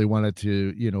I really wanted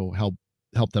to,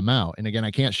 help them out. And again,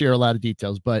 I can't share a lot of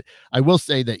details, but I will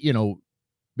say that,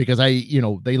 because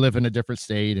they live in a different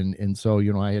state. And so,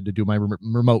 I had to do my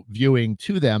remote viewing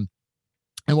to them.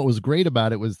 And what was great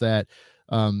about it was that,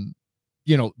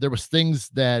 there was things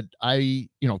that I,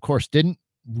 of course didn't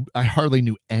I hardly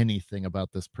knew anything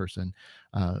about this person,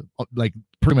 like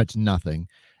pretty much nothing.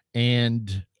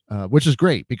 And which is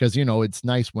great because, it's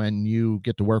nice when you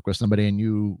get to work with somebody and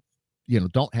you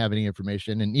don't have any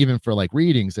information. And even for like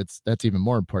readings, that's even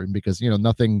more important because,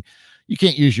 nothing, you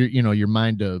can't use your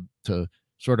mind to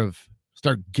sort of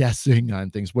start guessing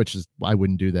on things, which is, I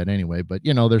wouldn't do that anyway. But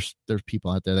there's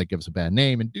people out there that give us a bad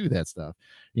name and do that stuff.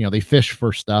 They fish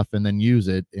for stuff and then use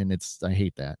it, and I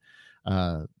hate that.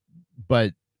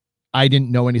 But I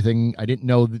didn't know anything. I didn't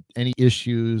know any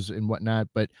issues and whatnot.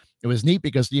 But it was neat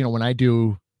because, when I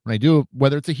do,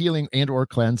 whether it's a healing and or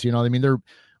cleanse, I mean, they're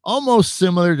almost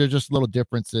similar to just little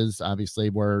differences,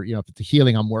 obviously, where, if it's a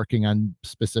healing, I'm working on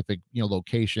specific,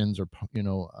 locations or,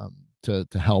 to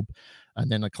help. And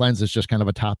then a cleanse is just kind of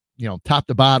a top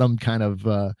to bottom kind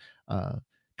of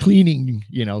cleaning,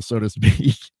 so to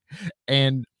speak.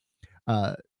 And,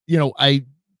 I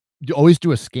always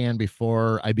do a scan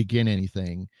before I begin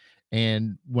anything.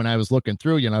 And when I was looking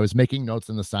through, I was making notes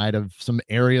on the side of some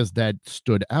areas that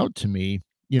stood out to me,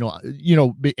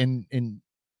 and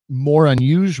more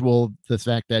unusual, the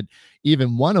fact that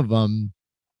even one of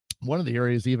the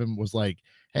areas even was like,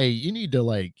 hey, you need to,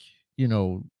 like,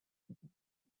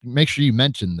 make sure you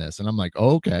mention this. And I'm like,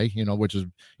 oh, okay, which is,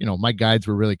 my guides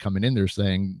were really coming in there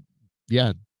saying,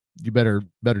 yeah, you better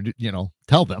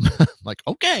tell them. Like,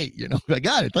 okay, I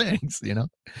got it, thanks.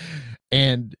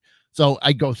 And so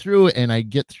I go through and I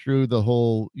get through the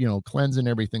whole, cleanse and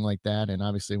everything like that. And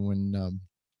obviously when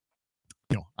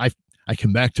I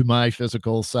come back to my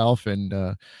physical self and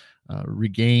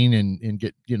regain and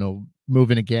get,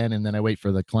 moving again, and then I wait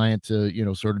for the client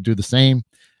to, sort of do the same.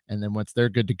 And then once they're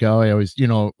good to go, I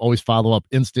always follow up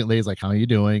instantly. It's like, how are you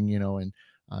doing? And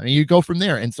you go from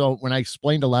there. And so when I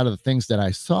explained a lot of the things that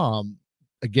I saw,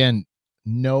 again,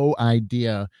 no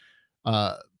idea.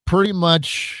 Pretty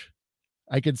much,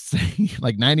 I could say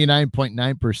like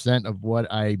 99.9% of what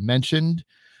I mentioned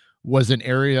was an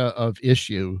area of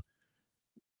issue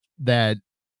that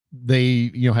they,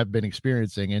 have been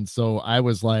experiencing. And so I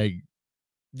was like,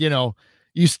 you know,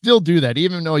 you still do that,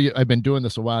 even though I've been doing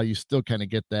this a while, you still kind of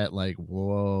get that like,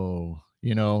 whoa,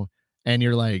 and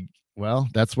you're like, well,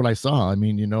 that's what I saw. I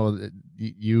mean,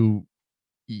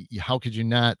 how could you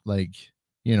not, like,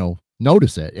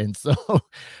 notice it? And so,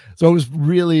 so it was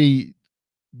really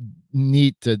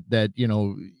neat to that,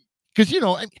 because,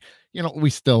 we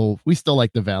still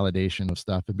like the validation of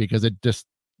stuff because it just,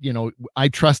 I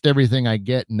trust everything I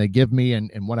get and they give me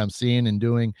and what I'm seeing and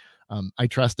doing. I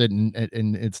trust it, and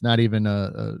it's not even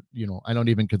I don't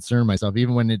even concern myself,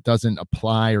 even when it doesn't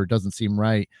apply or doesn't seem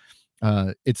right.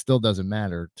 It still doesn't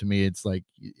matter to me. It's like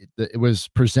it was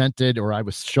presented, or I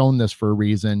was shown this for a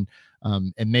reason,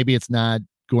 and maybe it's not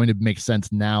going to make sense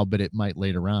now, but it might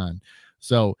later on.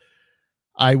 So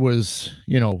I was,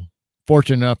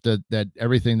 fortunate enough that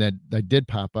everything that did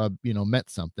pop up, meant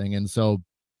something, and so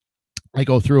I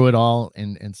go through it all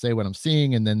and say what I'm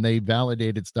seeing, and then they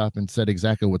validated stuff and said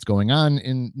exactly what's going on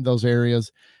in those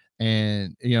areas.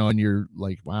 And and you're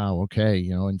like, wow, okay,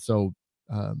 and so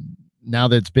now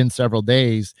that it's been several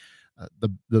days,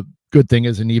 the good thing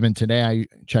is, and even today I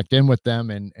checked in with them,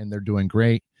 and they're doing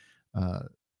great. uh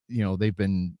they've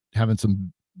been having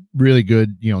some really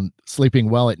good, sleeping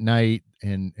well at night,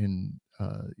 and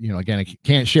again, I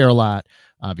can't share a lot,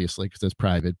 obviously, because it's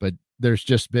private, but there's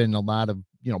just been a lot of,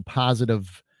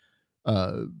 positive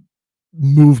uh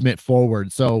movement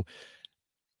forward. So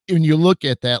when you look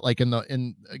at that, like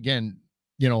in again,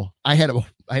 I had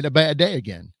a bad day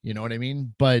again, you know what I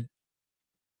mean? But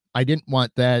I didn't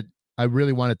want that. I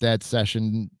really wanted that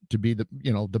session to be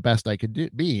the best I could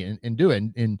be and do it.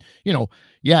 And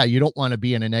yeah, you don't want to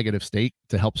be in a negative state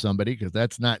to help somebody, because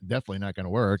that's definitely not going to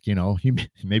work. You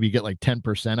maybe get like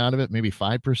 10% out of it, maybe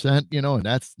 5%, and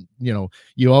that's,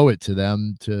 you owe it to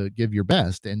them to give your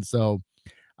best. And so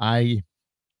I,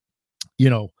 you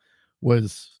know,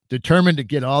 was determined to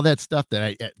get all that stuff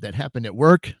that happened at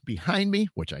work behind me,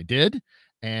 which I did.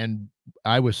 And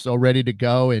I was so ready to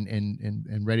go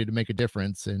and ready to make a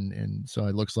difference. And so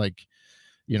it looks like,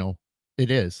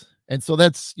 it is. And so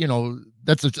that's,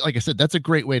 like I said, that's a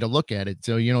great way to look at it.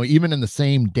 So, even in the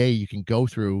same day, you can go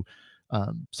through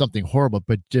something horrible,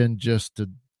 but then just to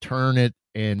turn it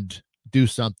and do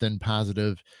something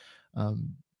positive,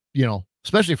 um,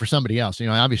 especially for somebody else.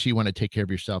 Obviously you want to take care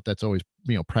of yourself. That's always,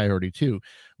 priority too.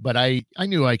 But I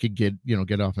knew I could get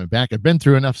off my back. I've been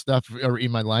through enough stuff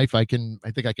in my life. I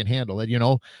think I can handle it.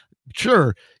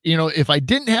 Sure. If I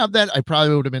didn't have that, I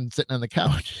probably would have been sitting on the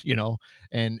couch,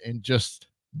 and just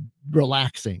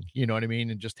relaxing, you know what I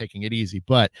mean? And just taking it easy.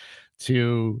 But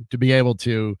to be able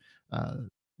to,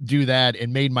 do that,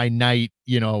 and made my night,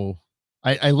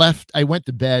 I went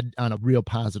to bed on a real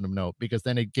positive note because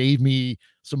then it gave me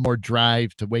some more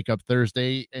drive to wake up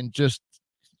Thursday and just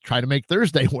try to make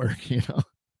Thursday work,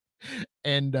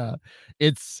 And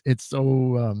it's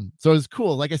so it's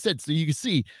cool. Like I said, so you can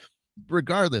see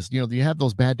regardless, you have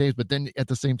those bad days, but then at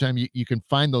the same time, you can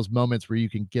find those moments where you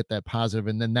can get that positive,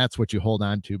 and then that's what you hold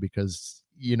on to because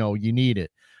you need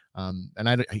it. And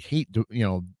I hate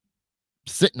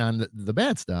sitting on the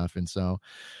bad stuff. And so,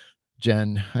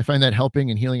 Jen, I find that helping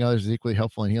and healing others is equally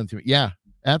helpful in healing to me. Yeah,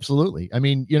 absolutely. I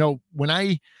mean, when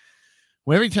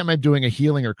every time I'm doing a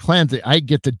healing or cleanse, I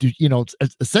get to do,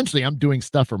 essentially I'm doing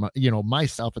stuff for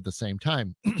myself at the same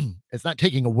time. It's not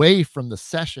taking away from the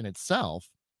session itself,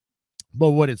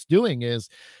 but what it's doing is,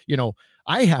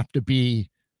 I have to be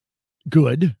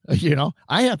good,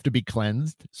 I have to be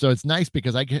cleansed. So it's nice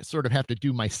because sort of have to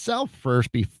do myself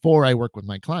first before I work with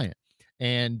my client.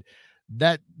 And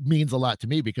that means a lot to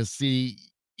me because, see,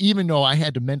 even though I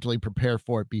had to mentally prepare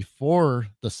for it before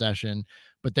the session,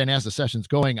 but then as the session's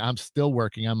going, I'm still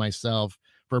working on myself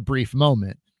for a brief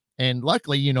moment. And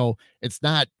luckily, it's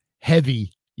not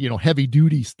heavy, heavy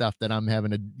duty stuff that I'm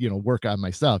having to, work on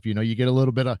myself. You get a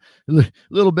little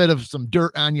bit of some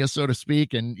dirt on you, so to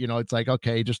speak. And, it's like,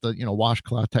 okay, just a,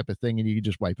 washcloth type of thing. And you can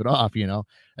just wipe it off,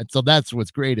 And so that's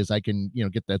what's great is I can,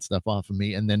 get that stuff off of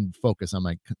me and then focus on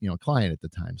my, client at the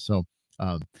time.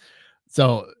 Um,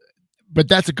 so, but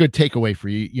that's a good takeaway for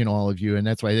you, all of you. And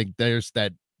that's why I think there's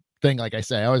that thing. Like I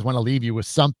say, I always want to leave you with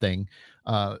something.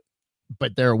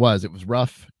 But there it was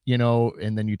rough,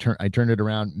 and then I turned it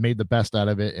around, made the best out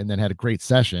of it, and then had a great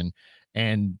session.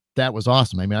 And that was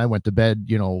awesome. I mean, I went to bed,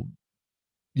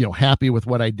 happy with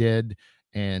what I did.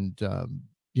 And,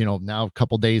 now a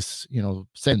couple days,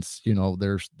 since,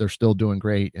 they're still doing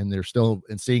great and they're still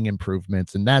seeing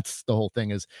improvements. And that's the whole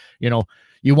thing is,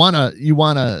 you want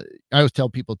to, I always tell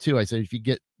people too, I say, if you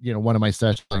get, one of my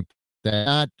sessions like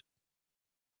that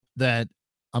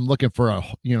I'm looking for a,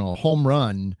 home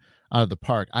run out of the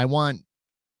park. I want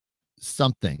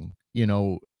something,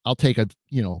 I'll take a,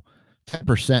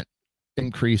 10%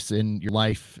 increase in your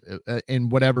life in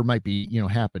whatever might be,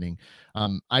 happening.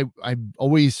 I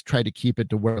always try to keep it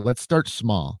to where let's start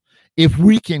small. If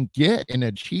we can get and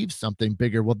achieve something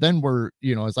bigger, well, then we're,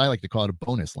 as I like to call it, a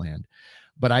bonus land.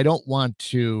 But I don't want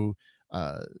to,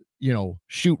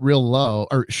 shoot real low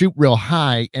or shoot real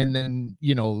high. And then,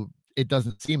 it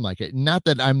doesn't seem like it. Not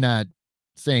that I'm not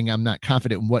saying I'm not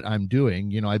confident in what I'm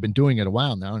doing. I've been doing it a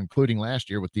while now, including last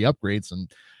year with the upgrades, and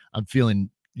I'm feeling,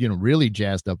 really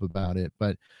jazzed up about it.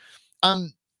 But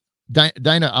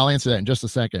Dinah, I'll answer that in just a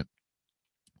second.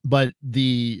 But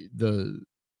the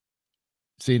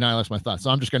see, now I lost my thoughts, so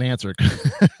I'm just going to answer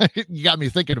it. You got me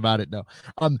thinking about it now.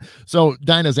 So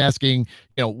Dinah's asking,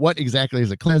 what exactly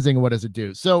is a cleansing and what does it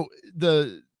do? So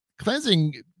the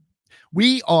cleansing,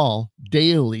 we all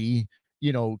daily,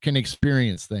 can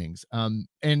experience things. And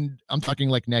I'm talking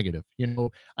like negative,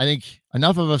 I think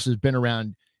enough of us has been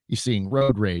around you seeing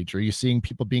road rage or you seeing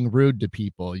people being rude to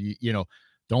people,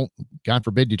 don't, God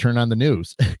forbid, you turn on the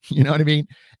news, you know what I mean?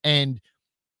 And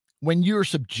when you're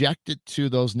subjected to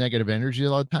those negative energies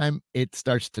all the time, it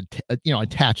starts to,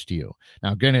 attach to you.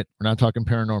 Now, granted, we're not talking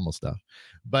paranormal stuff,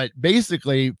 but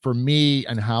basically for me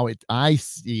and how I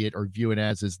see it or view it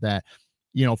as is that,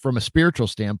 from a spiritual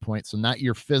standpoint, so not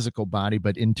your physical body,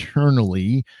 but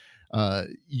internally,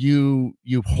 you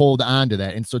hold on to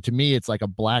that. And so to me, it's like a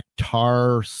black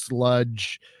tar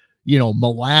sludge,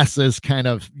 molasses kind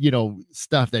of,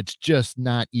 stuff that's just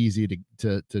not easy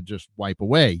to just wipe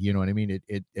away. You know what I mean?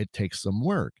 It takes some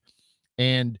work.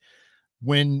 And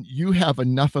when you have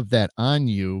enough of that on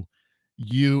you,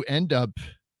 you end up,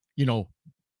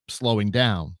 slowing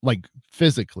down, like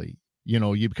physically.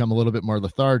 You become a little bit more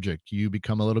lethargic. You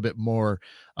become a little bit more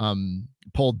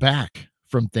pulled back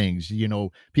from things.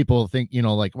 People think,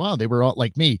 like, wow, they were all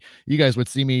like me. You guys would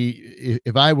see me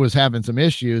if I was having some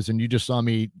issues and you just saw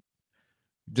me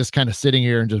just kind of sitting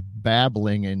here and just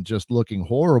babbling and just looking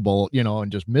horrible,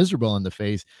 and just miserable in the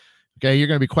face. Okay, you're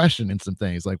going to be questioning some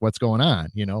things like what's going on,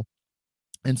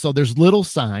 And so there's little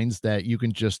signs that you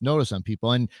can just notice on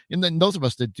people. And then those of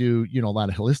us that do, a lot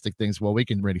of holistic things, well, we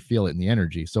can really feel it in the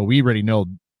energy. So we already know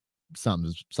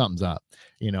something's up,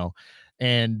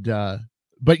 And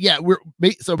but yeah,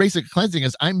 so basic cleansing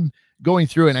is I'm going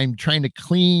through and I'm trying to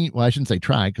clean. Well, I shouldn't say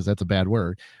try because that's a bad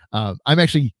word. I'm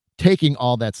actually taking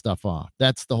all that stuff off.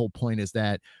 That's the whole point, is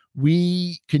that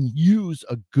we can use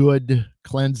a good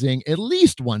cleansing at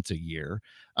least once a year.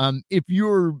 If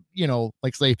you're,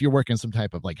 like say if you're working some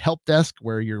type of like help desk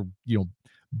where you're,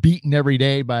 beaten every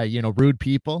day by, rude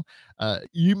people,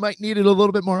 you might need it a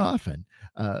little bit more often.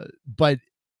 But,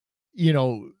 you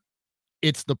know,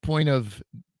 it's the point of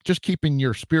just keeping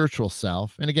your spiritual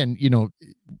self. And again,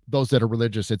 those that are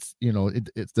religious, it's,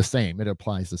 it's the same. It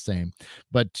applies the same.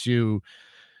 But to,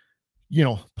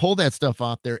 pull that stuff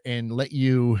off there and let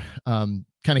you kind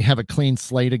of have a clean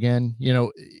slate again,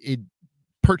 it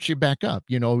perks you back up.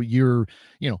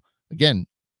 Again,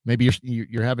 maybe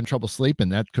you're having trouble sleeping.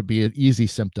 That could be an easy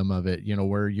symptom of it,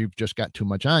 where you've just got too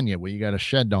much on you. Well, you got to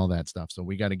shed all that stuff. So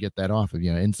we got to get that off of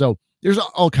you. And so there's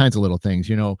all kinds of little things,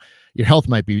 your health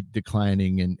might be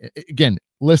declining. And again,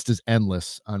 list is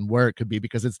endless on where it could be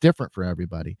because it's different for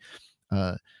everybody.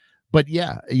 But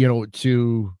yeah,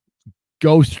 to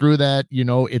go through that,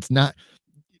 it's not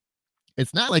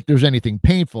like there's anything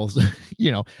painful.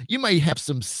 You might have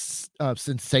some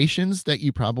sensations that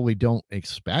you probably don't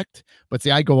expect, but see,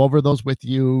 I go over those with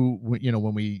you,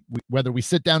 when we whether we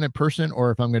sit down in person or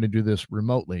if I'm going to do this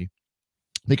remotely,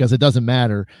 because it doesn't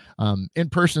matter. In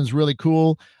person is really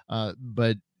cool.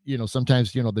 But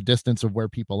sometimes, the distance of where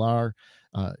people are,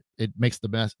 it makes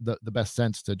the best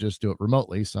sense to just do it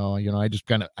remotely. So, I just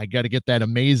I got to get that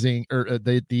amazing, or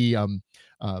the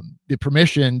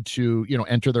permission to,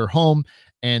 enter their home.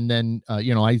 And then,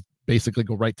 I basically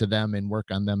go right to them and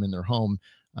work on them in their home.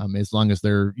 As long as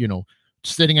they're,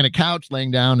 sitting on a couch,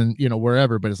 laying down and,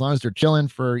 wherever, but as long as they're chilling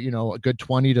for, a good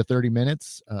 20 to 30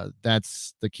 minutes,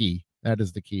 that's the key. That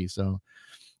is the key. So,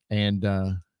 and,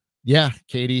 yeah,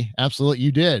 Katie, absolutely.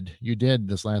 You did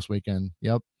this last weekend.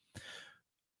 Yep.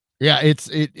 Yeah.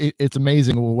 It's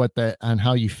amazing on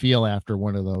how you feel after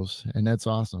one of those. And that's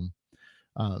awesome.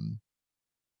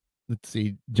 Let's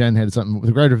see. Jen had something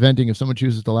with regard to venting. If someone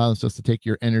chooses to allow themselves to take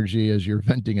your energy as you're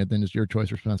venting it, then it's your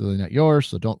choice, responsibility, not yours.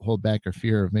 So don't hold back or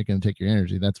fear of making them take your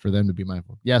energy. That's for them to be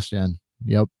mindful. Yes, Jen.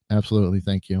 Yep. Absolutely.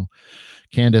 Thank you.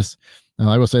 Candace.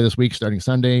 I will say this week, starting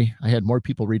Sunday, I had more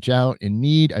people reach out in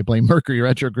need. I blame Mercury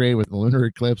retrograde with the lunar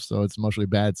eclipse, so it's emotionally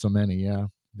bad. So many, yeah.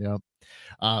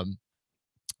 But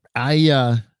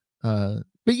yeah,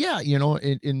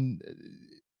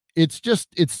 it's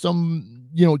some,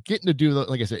 getting to do,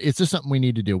 like I said, it's just something we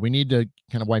need to do. We need to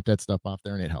kind of wipe that stuff off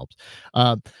there, and it helps.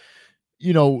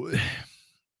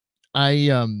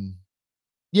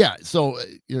 Yeah. So,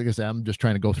 like I said, I'm just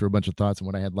trying to go through a bunch of thoughts and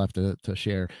what I had left to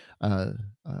share.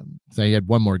 So I had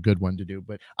one more good one to do,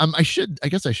 but I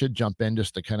guess I should jump in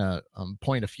just to kind of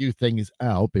point a few things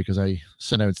out, because I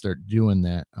said I would start doing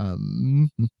that.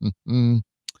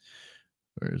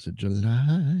 Where is it?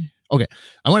 July. Okay.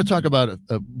 I want to talk about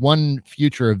one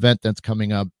future event that's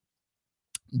coming up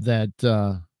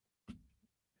that,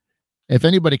 if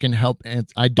anybody can help, and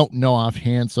I don't know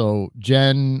offhand. So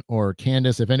Jen or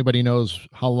Candace, if anybody knows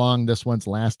how long this one's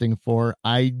lasting for,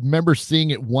 I remember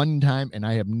seeing it one time and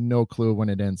I have no clue when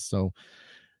it ends. So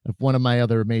if one of my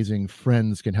other amazing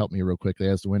friends can help me real quickly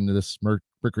as to when this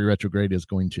Mercury retrograde is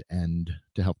going to end,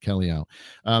 to help Kelly out.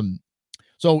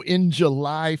 So in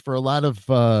July, for a lot of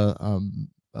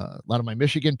my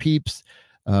Michigan peeps,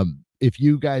 if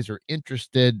you guys are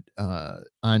interested,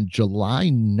 on July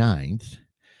 9th,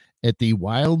 at the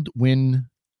Wild Wind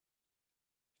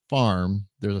Farm,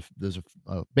 there's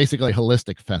a basically a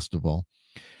holistic festival,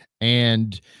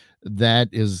 and that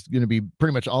is going to be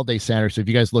pretty much all day Saturday. So if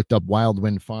you guys looked up Wild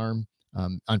Wind Farm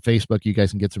on Facebook, you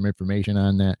guys can get some information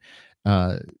on that.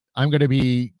 I'm going to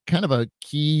be kind of a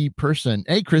key person.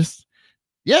 Hey, Chris.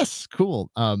 Yes, cool.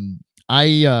 I'm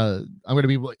going to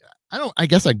be. I don't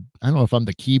know if I'm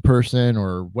the key person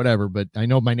or whatever, but I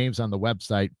know my name's on the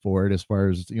website for it as far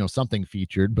as, something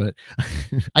featured, but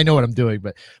I know what I'm doing,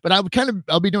 but I'll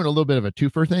be doing a little bit of a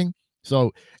twofer thing.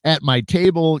 So at my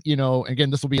table,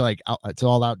 again, this will be like, it's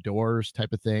all outdoors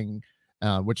type of thing,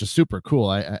 which is super cool.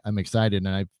 I'm excited.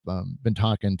 And I've been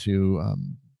talking to,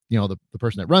 the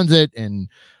person that runs it, and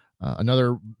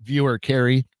another viewer,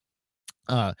 Carrie.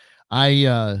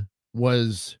 I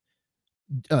was,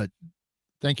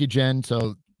 thank you, Jen.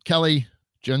 So Kelly,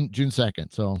 June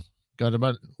 2nd. So got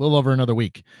about a little over another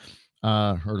week,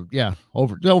 over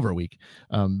a week.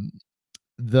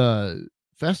 The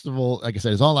festival, like I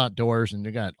said, is all outdoors, and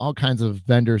you got all kinds of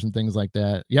vendors and things like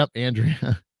that. Yep.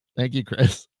 Andrea. Thank you,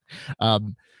 Chris.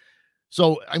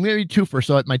 So I'm going to be twofer.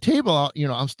 So at my table,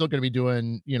 I'm still going to be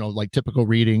doing, like typical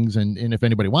readings, and if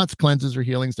anybody wants cleanses or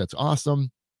healings, that's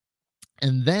awesome.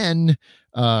 And then,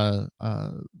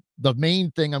 the main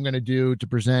thing I'm going to do to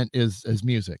present is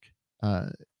music.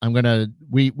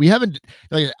 We haven't,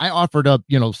 like, I offered up,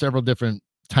 several different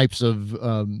types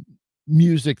of,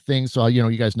 music things. So,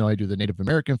 you guys know I do the Native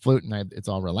American flute, and it's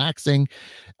all relaxing.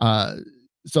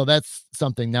 So that's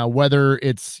something. Now, whether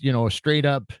it's, a straight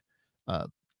up,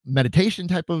 meditation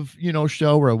type of,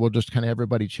 show where we'll just kind of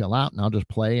everybody chill out and I'll just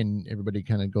play and everybody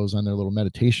kind of goes on their little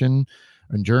meditation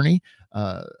and journey.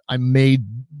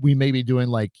 We may be doing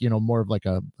like, more of like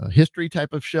a history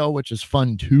type of show, which is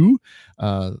fun too.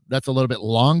 That's a little bit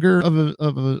longer of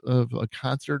a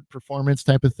concert performance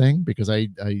type of thing, because I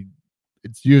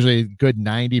it's usually a good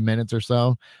 90 minutes or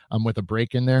so, with a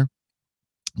break in there.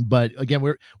 But again,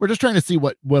 we're just trying to see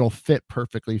what'll fit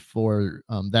perfectly for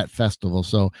that festival.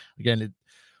 So again,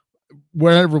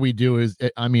 wherever we do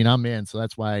I mean, I'm in. So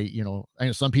that's why, I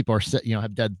know some people are set,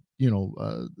 have dead,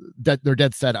 they're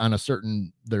dead set on a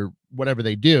certain, their whatever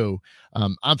they do.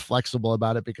 I'm flexible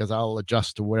about it because I'll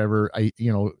adjust to whatever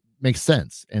makes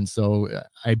sense. And so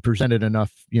I presented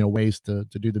enough, ways to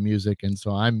do the music. And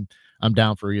so I'm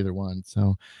down for either one.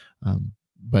 So,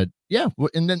 but yeah,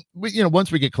 and then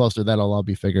once we get closer, that'll all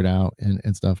be figured out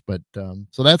and stuff. But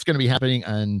so that's going to be happening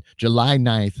on July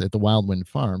 9th at the Wildwind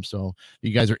Farm. So if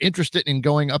you guys are interested in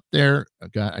going up there,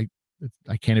 God,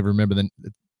 I can't even remember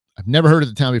I've never heard of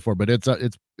the town before, but it's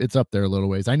up there a little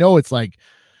ways. I know it's like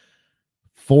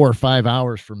 4 or 5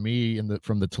 hours for me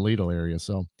from the Toledo area,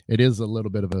 so it is a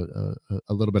little bit of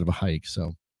a little bit of a hike.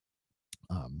 So,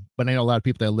 but I know a lot of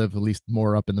people that live at least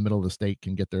more up in the middle of the state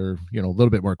can get there, a little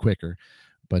bit more quicker.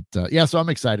 But yeah, so I'm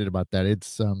excited about that.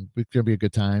 It's gonna be a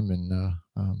good time, and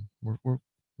we're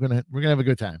gonna have a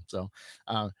good time. So,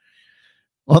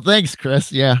 well, thanks,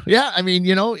 Chris. Yeah. I mean,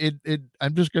 I'm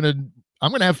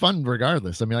gonna have fun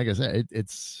regardless. I mean, like I said,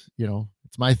 it's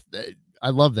it's I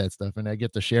love that stuff, and I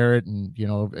get to share it, and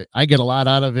I get a lot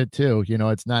out of it too.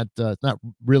 It's not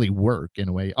really work in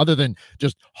a way, other than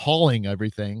just hauling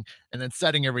everything and then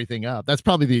setting everything up. That's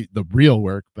probably the real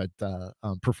work. But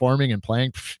performing and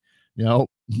playing,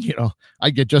 I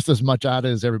get just as much out of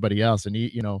it as everybody else. And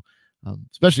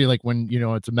especially like when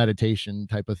it's a meditation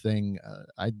type of thing.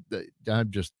 I'm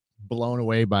just blown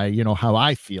away by how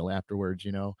I feel afterwards.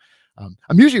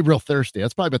 I'm usually real thirsty.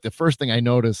 That's probably about the first thing I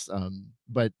notice.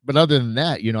 But other than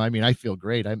that, I mean, I feel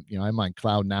great. I'm on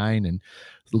cloud nine, and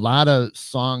a lot of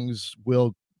songs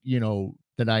will,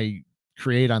 that I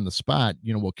create on the spot,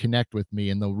 will connect with me,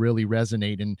 and they'll really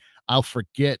resonate. And I'll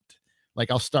forget,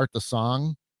 like I'll start the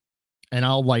song and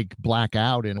I'll like black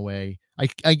out in a way.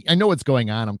 I know what's going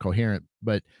on. I'm coherent,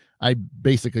 but I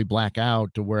basically black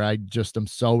out to where I just am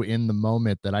so in the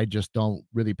moment that I just don't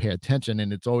really pay attention.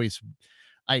 And it's always,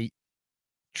 I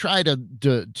try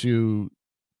to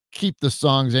keep the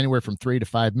songs anywhere from 3 to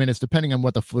 5 minutes, depending on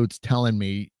what the flute's telling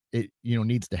me it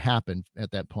needs to happen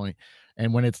at that point.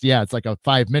 And when it's like a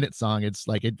 5-minute song, it's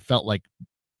like it felt like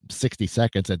 60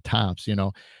 seconds at tops.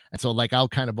 And so like I'll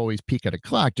kind of always peek at a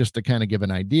clock just to kind of give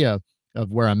an idea of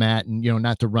where I'm at, and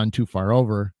not to run too far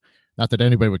over. Not that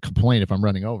anybody would complain if I'm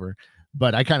running over,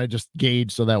 but I kind of just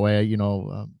gauge so that way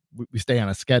we stay on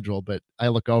a schedule. But I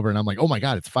look over and I'm like, oh my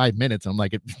god, it's 5 minutes. I'm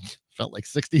like, it felt like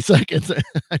 60 seconds.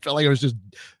 I felt like I was just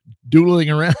doodling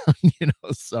around,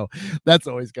 so that's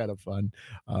always kind of fun.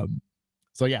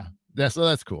 So yeah,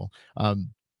 that's cool.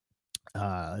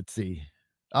 Let's see.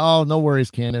 Oh, no worries,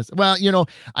 Candace. Well,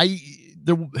 I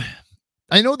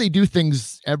know they do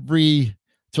things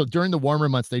so during the warmer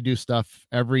months, they do stuff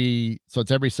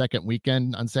it's every second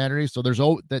weekend on Saturdays. So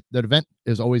that event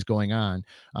is always going on.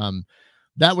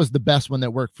 That was the best one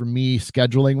that worked for me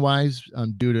scheduling wise,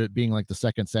 due to it being like the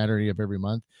second Saturday of every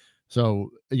month. So,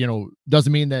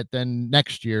 doesn't mean that then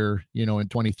next year, in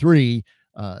 23,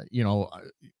 I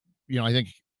think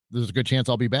there's a good chance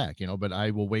I'll be back, but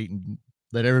I will wait and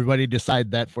let everybody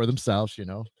decide that for themselves. I,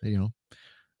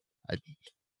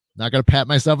 not gonna pat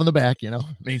myself on the back. I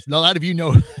mean, a lot of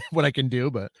what I can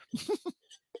do, but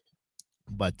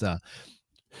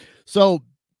so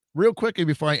real quickly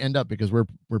before I end up, because we're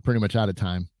pretty much out of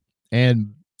time,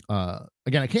 and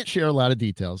again, I can't share a lot of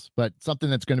details, but something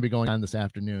that's going to be going on this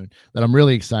afternoon that I'm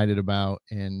really excited about,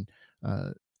 and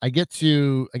I get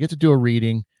to do a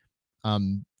reading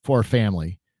for a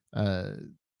family.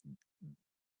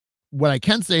 What I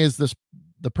can say is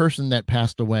the person that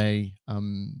passed away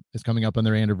is coming up on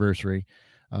their anniversary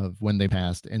of when they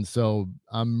passed. And so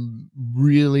I'm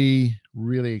really,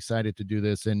 really excited to do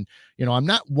this. And, I'm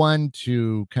not one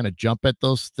to kind of jump at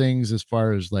those things as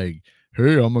far as like,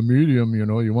 hey, I'm a medium,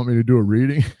 you want me to do a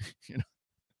reading?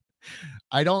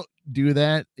 I don't do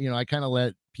that. I kind of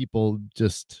let people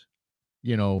just,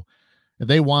 if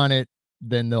they want it,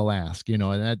 then they'll ask,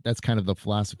 and that's kind of the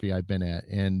philosophy I've been at.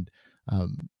 And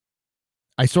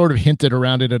I sort of hinted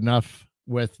around it enough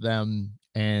with them,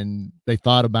 and they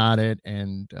thought about it,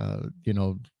 and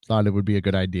thought it would be a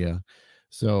good idea.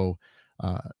 So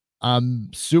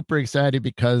I'm super excited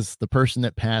because the person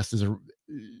that passed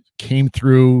came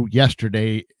through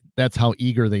yesterday. That's how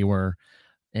eager they were.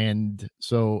 And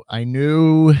so I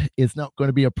knew it's not going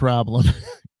to be a problem.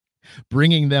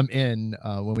 bringing them in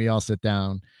when we all sit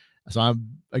down. So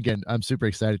I'm super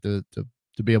excited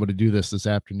to be able to do this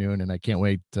afternoon, and I can't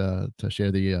wait to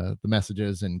share the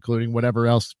messages, including whatever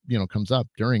else comes up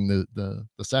during the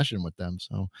session with them.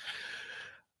 So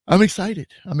I'm excited.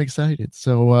 I'm excited.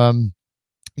 So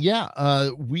yeah,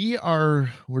 we're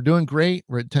doing great.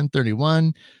 We're at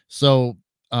 10:31. So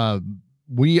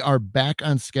we are back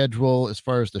on schedule as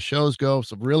far as the shows go.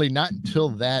 So really not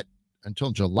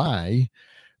until July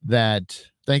that.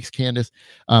 Thanks, Candace.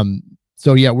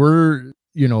 So yeah, I'm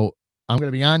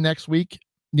gonna be on next week,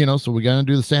 so we're gonna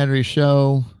do the Saturday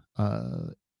show.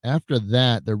 After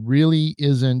that, there really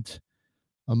isn't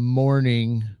a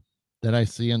morning that I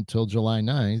see until July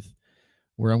 9th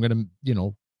where I'm gonna,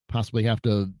 possibly have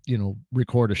to,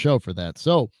 record a show for that.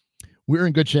 So we're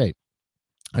in good shape.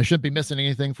 I shouldn't be missing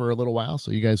anything for a little while,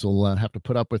 so you guys will have to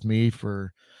put up with me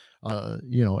for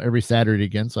every Saturday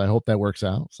again. So I hope that works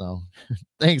out. So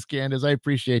thanks, Candace. I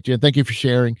appreciate you. And thank you for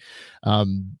sharing.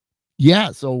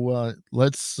 Yeah, so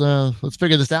let's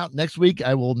figure this out. Next week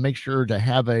I will make sure to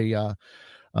have a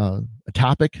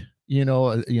topic.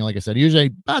 Like I said,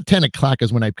 usually about 10 o'clock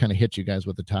is when I kind of hit you guys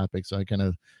with the topic. So I kind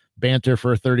of banter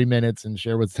for 30 minutes and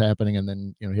share what's happening, and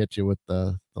then hit you with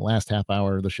the last half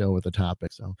hour of the show with the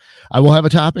topic. So I will have a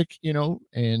topic,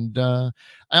 and I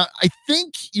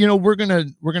think we're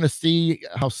gonna see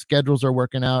how schedules are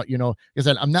working out. Like I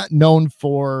said, I'm not known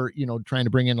for trying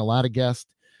to bring in a lot of guests,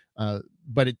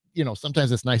 but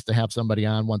sometimes it's nice to have somebody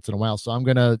on once in a while. So I'm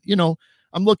gonna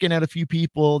I'm looking at a few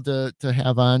people to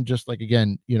have on, just like,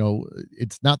 again,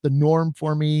 it's not the norm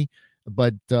for me,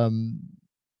 but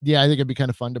yeah, I think it'd be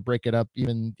kind of fun to break it up,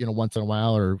 even once in a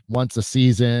while or once a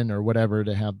season or whatever,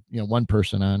 to have one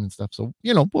person on and stuff. So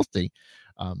we'll see.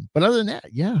 But other than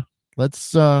that, yeah,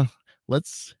 let's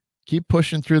keep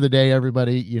pushing through the day,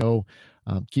 everybody.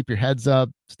 Keep your heads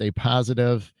up, stay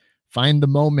positive, find the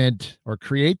moment or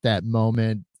create that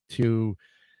moment to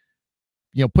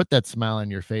put that smile on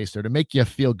your face or to make you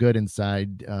feel good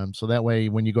inside. So that way,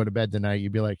 when you go to bed tonight,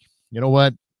 you'd be like, you know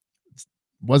what?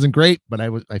 Wasn't great, but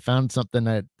I found something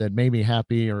that made me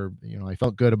happy, or I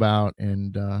felt good about,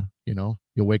 and you'll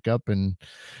wake up and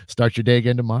start your day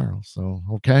again tomorrow. So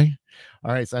okay,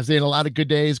 all right. So I've seen a lot of good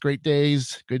days, great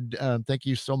days, good. Thank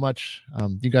you so much.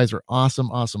 You guys are awesome.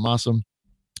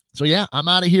 So yeah, I'm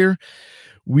out of here.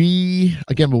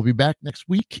 We'll be back next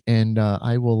week, and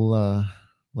I will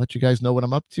let you guys know what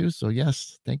I'm up to. So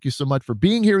yes, thank you so much for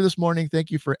being here this morning.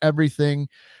 Thank you for everything.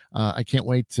 I can't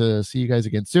wait to see you guys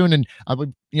again soon. And I'm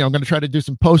going to try to do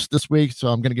some posts this week. So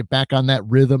I'm going to get back on that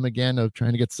rhythm again of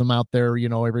trying to get some out there,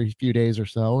 every few days or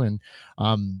so. And,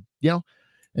 and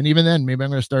even then, maybe I'm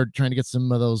going to start trying to get some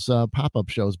of those pop-up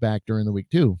shows back during the week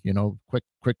too,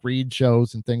 quick read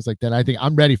shows and things like that. I think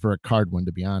I'm ready for a card one,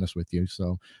 to be honest with you.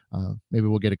 So maybe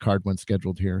we'll get a card one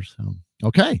scheduled here. So,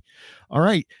 okay. All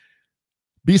right.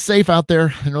 Be safe out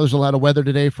there. I know there's a lot of weather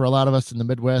today for a lot of us in the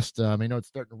Midwest. I know it's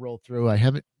starting to roll through. I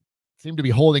haven't seemed to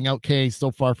be holding out so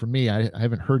far for me. I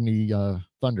haven't heard any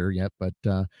thunder yet, but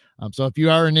so if you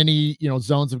are in any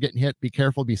zones of getting hit, be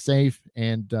careful, be safe,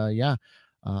 and I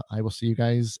will see you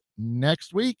guys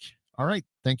next week. All right,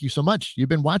 thank you so much. You've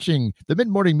been watching the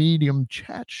Mid-Morning Medium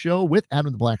Chat Show with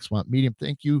Adam the Black Swamp Medium.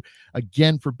 Thank you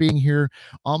again for being here.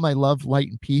 All my love, light,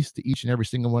 and peace to each and every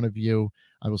single one of you.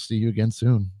 I will see you again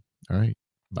soon. All right,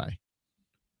 bye.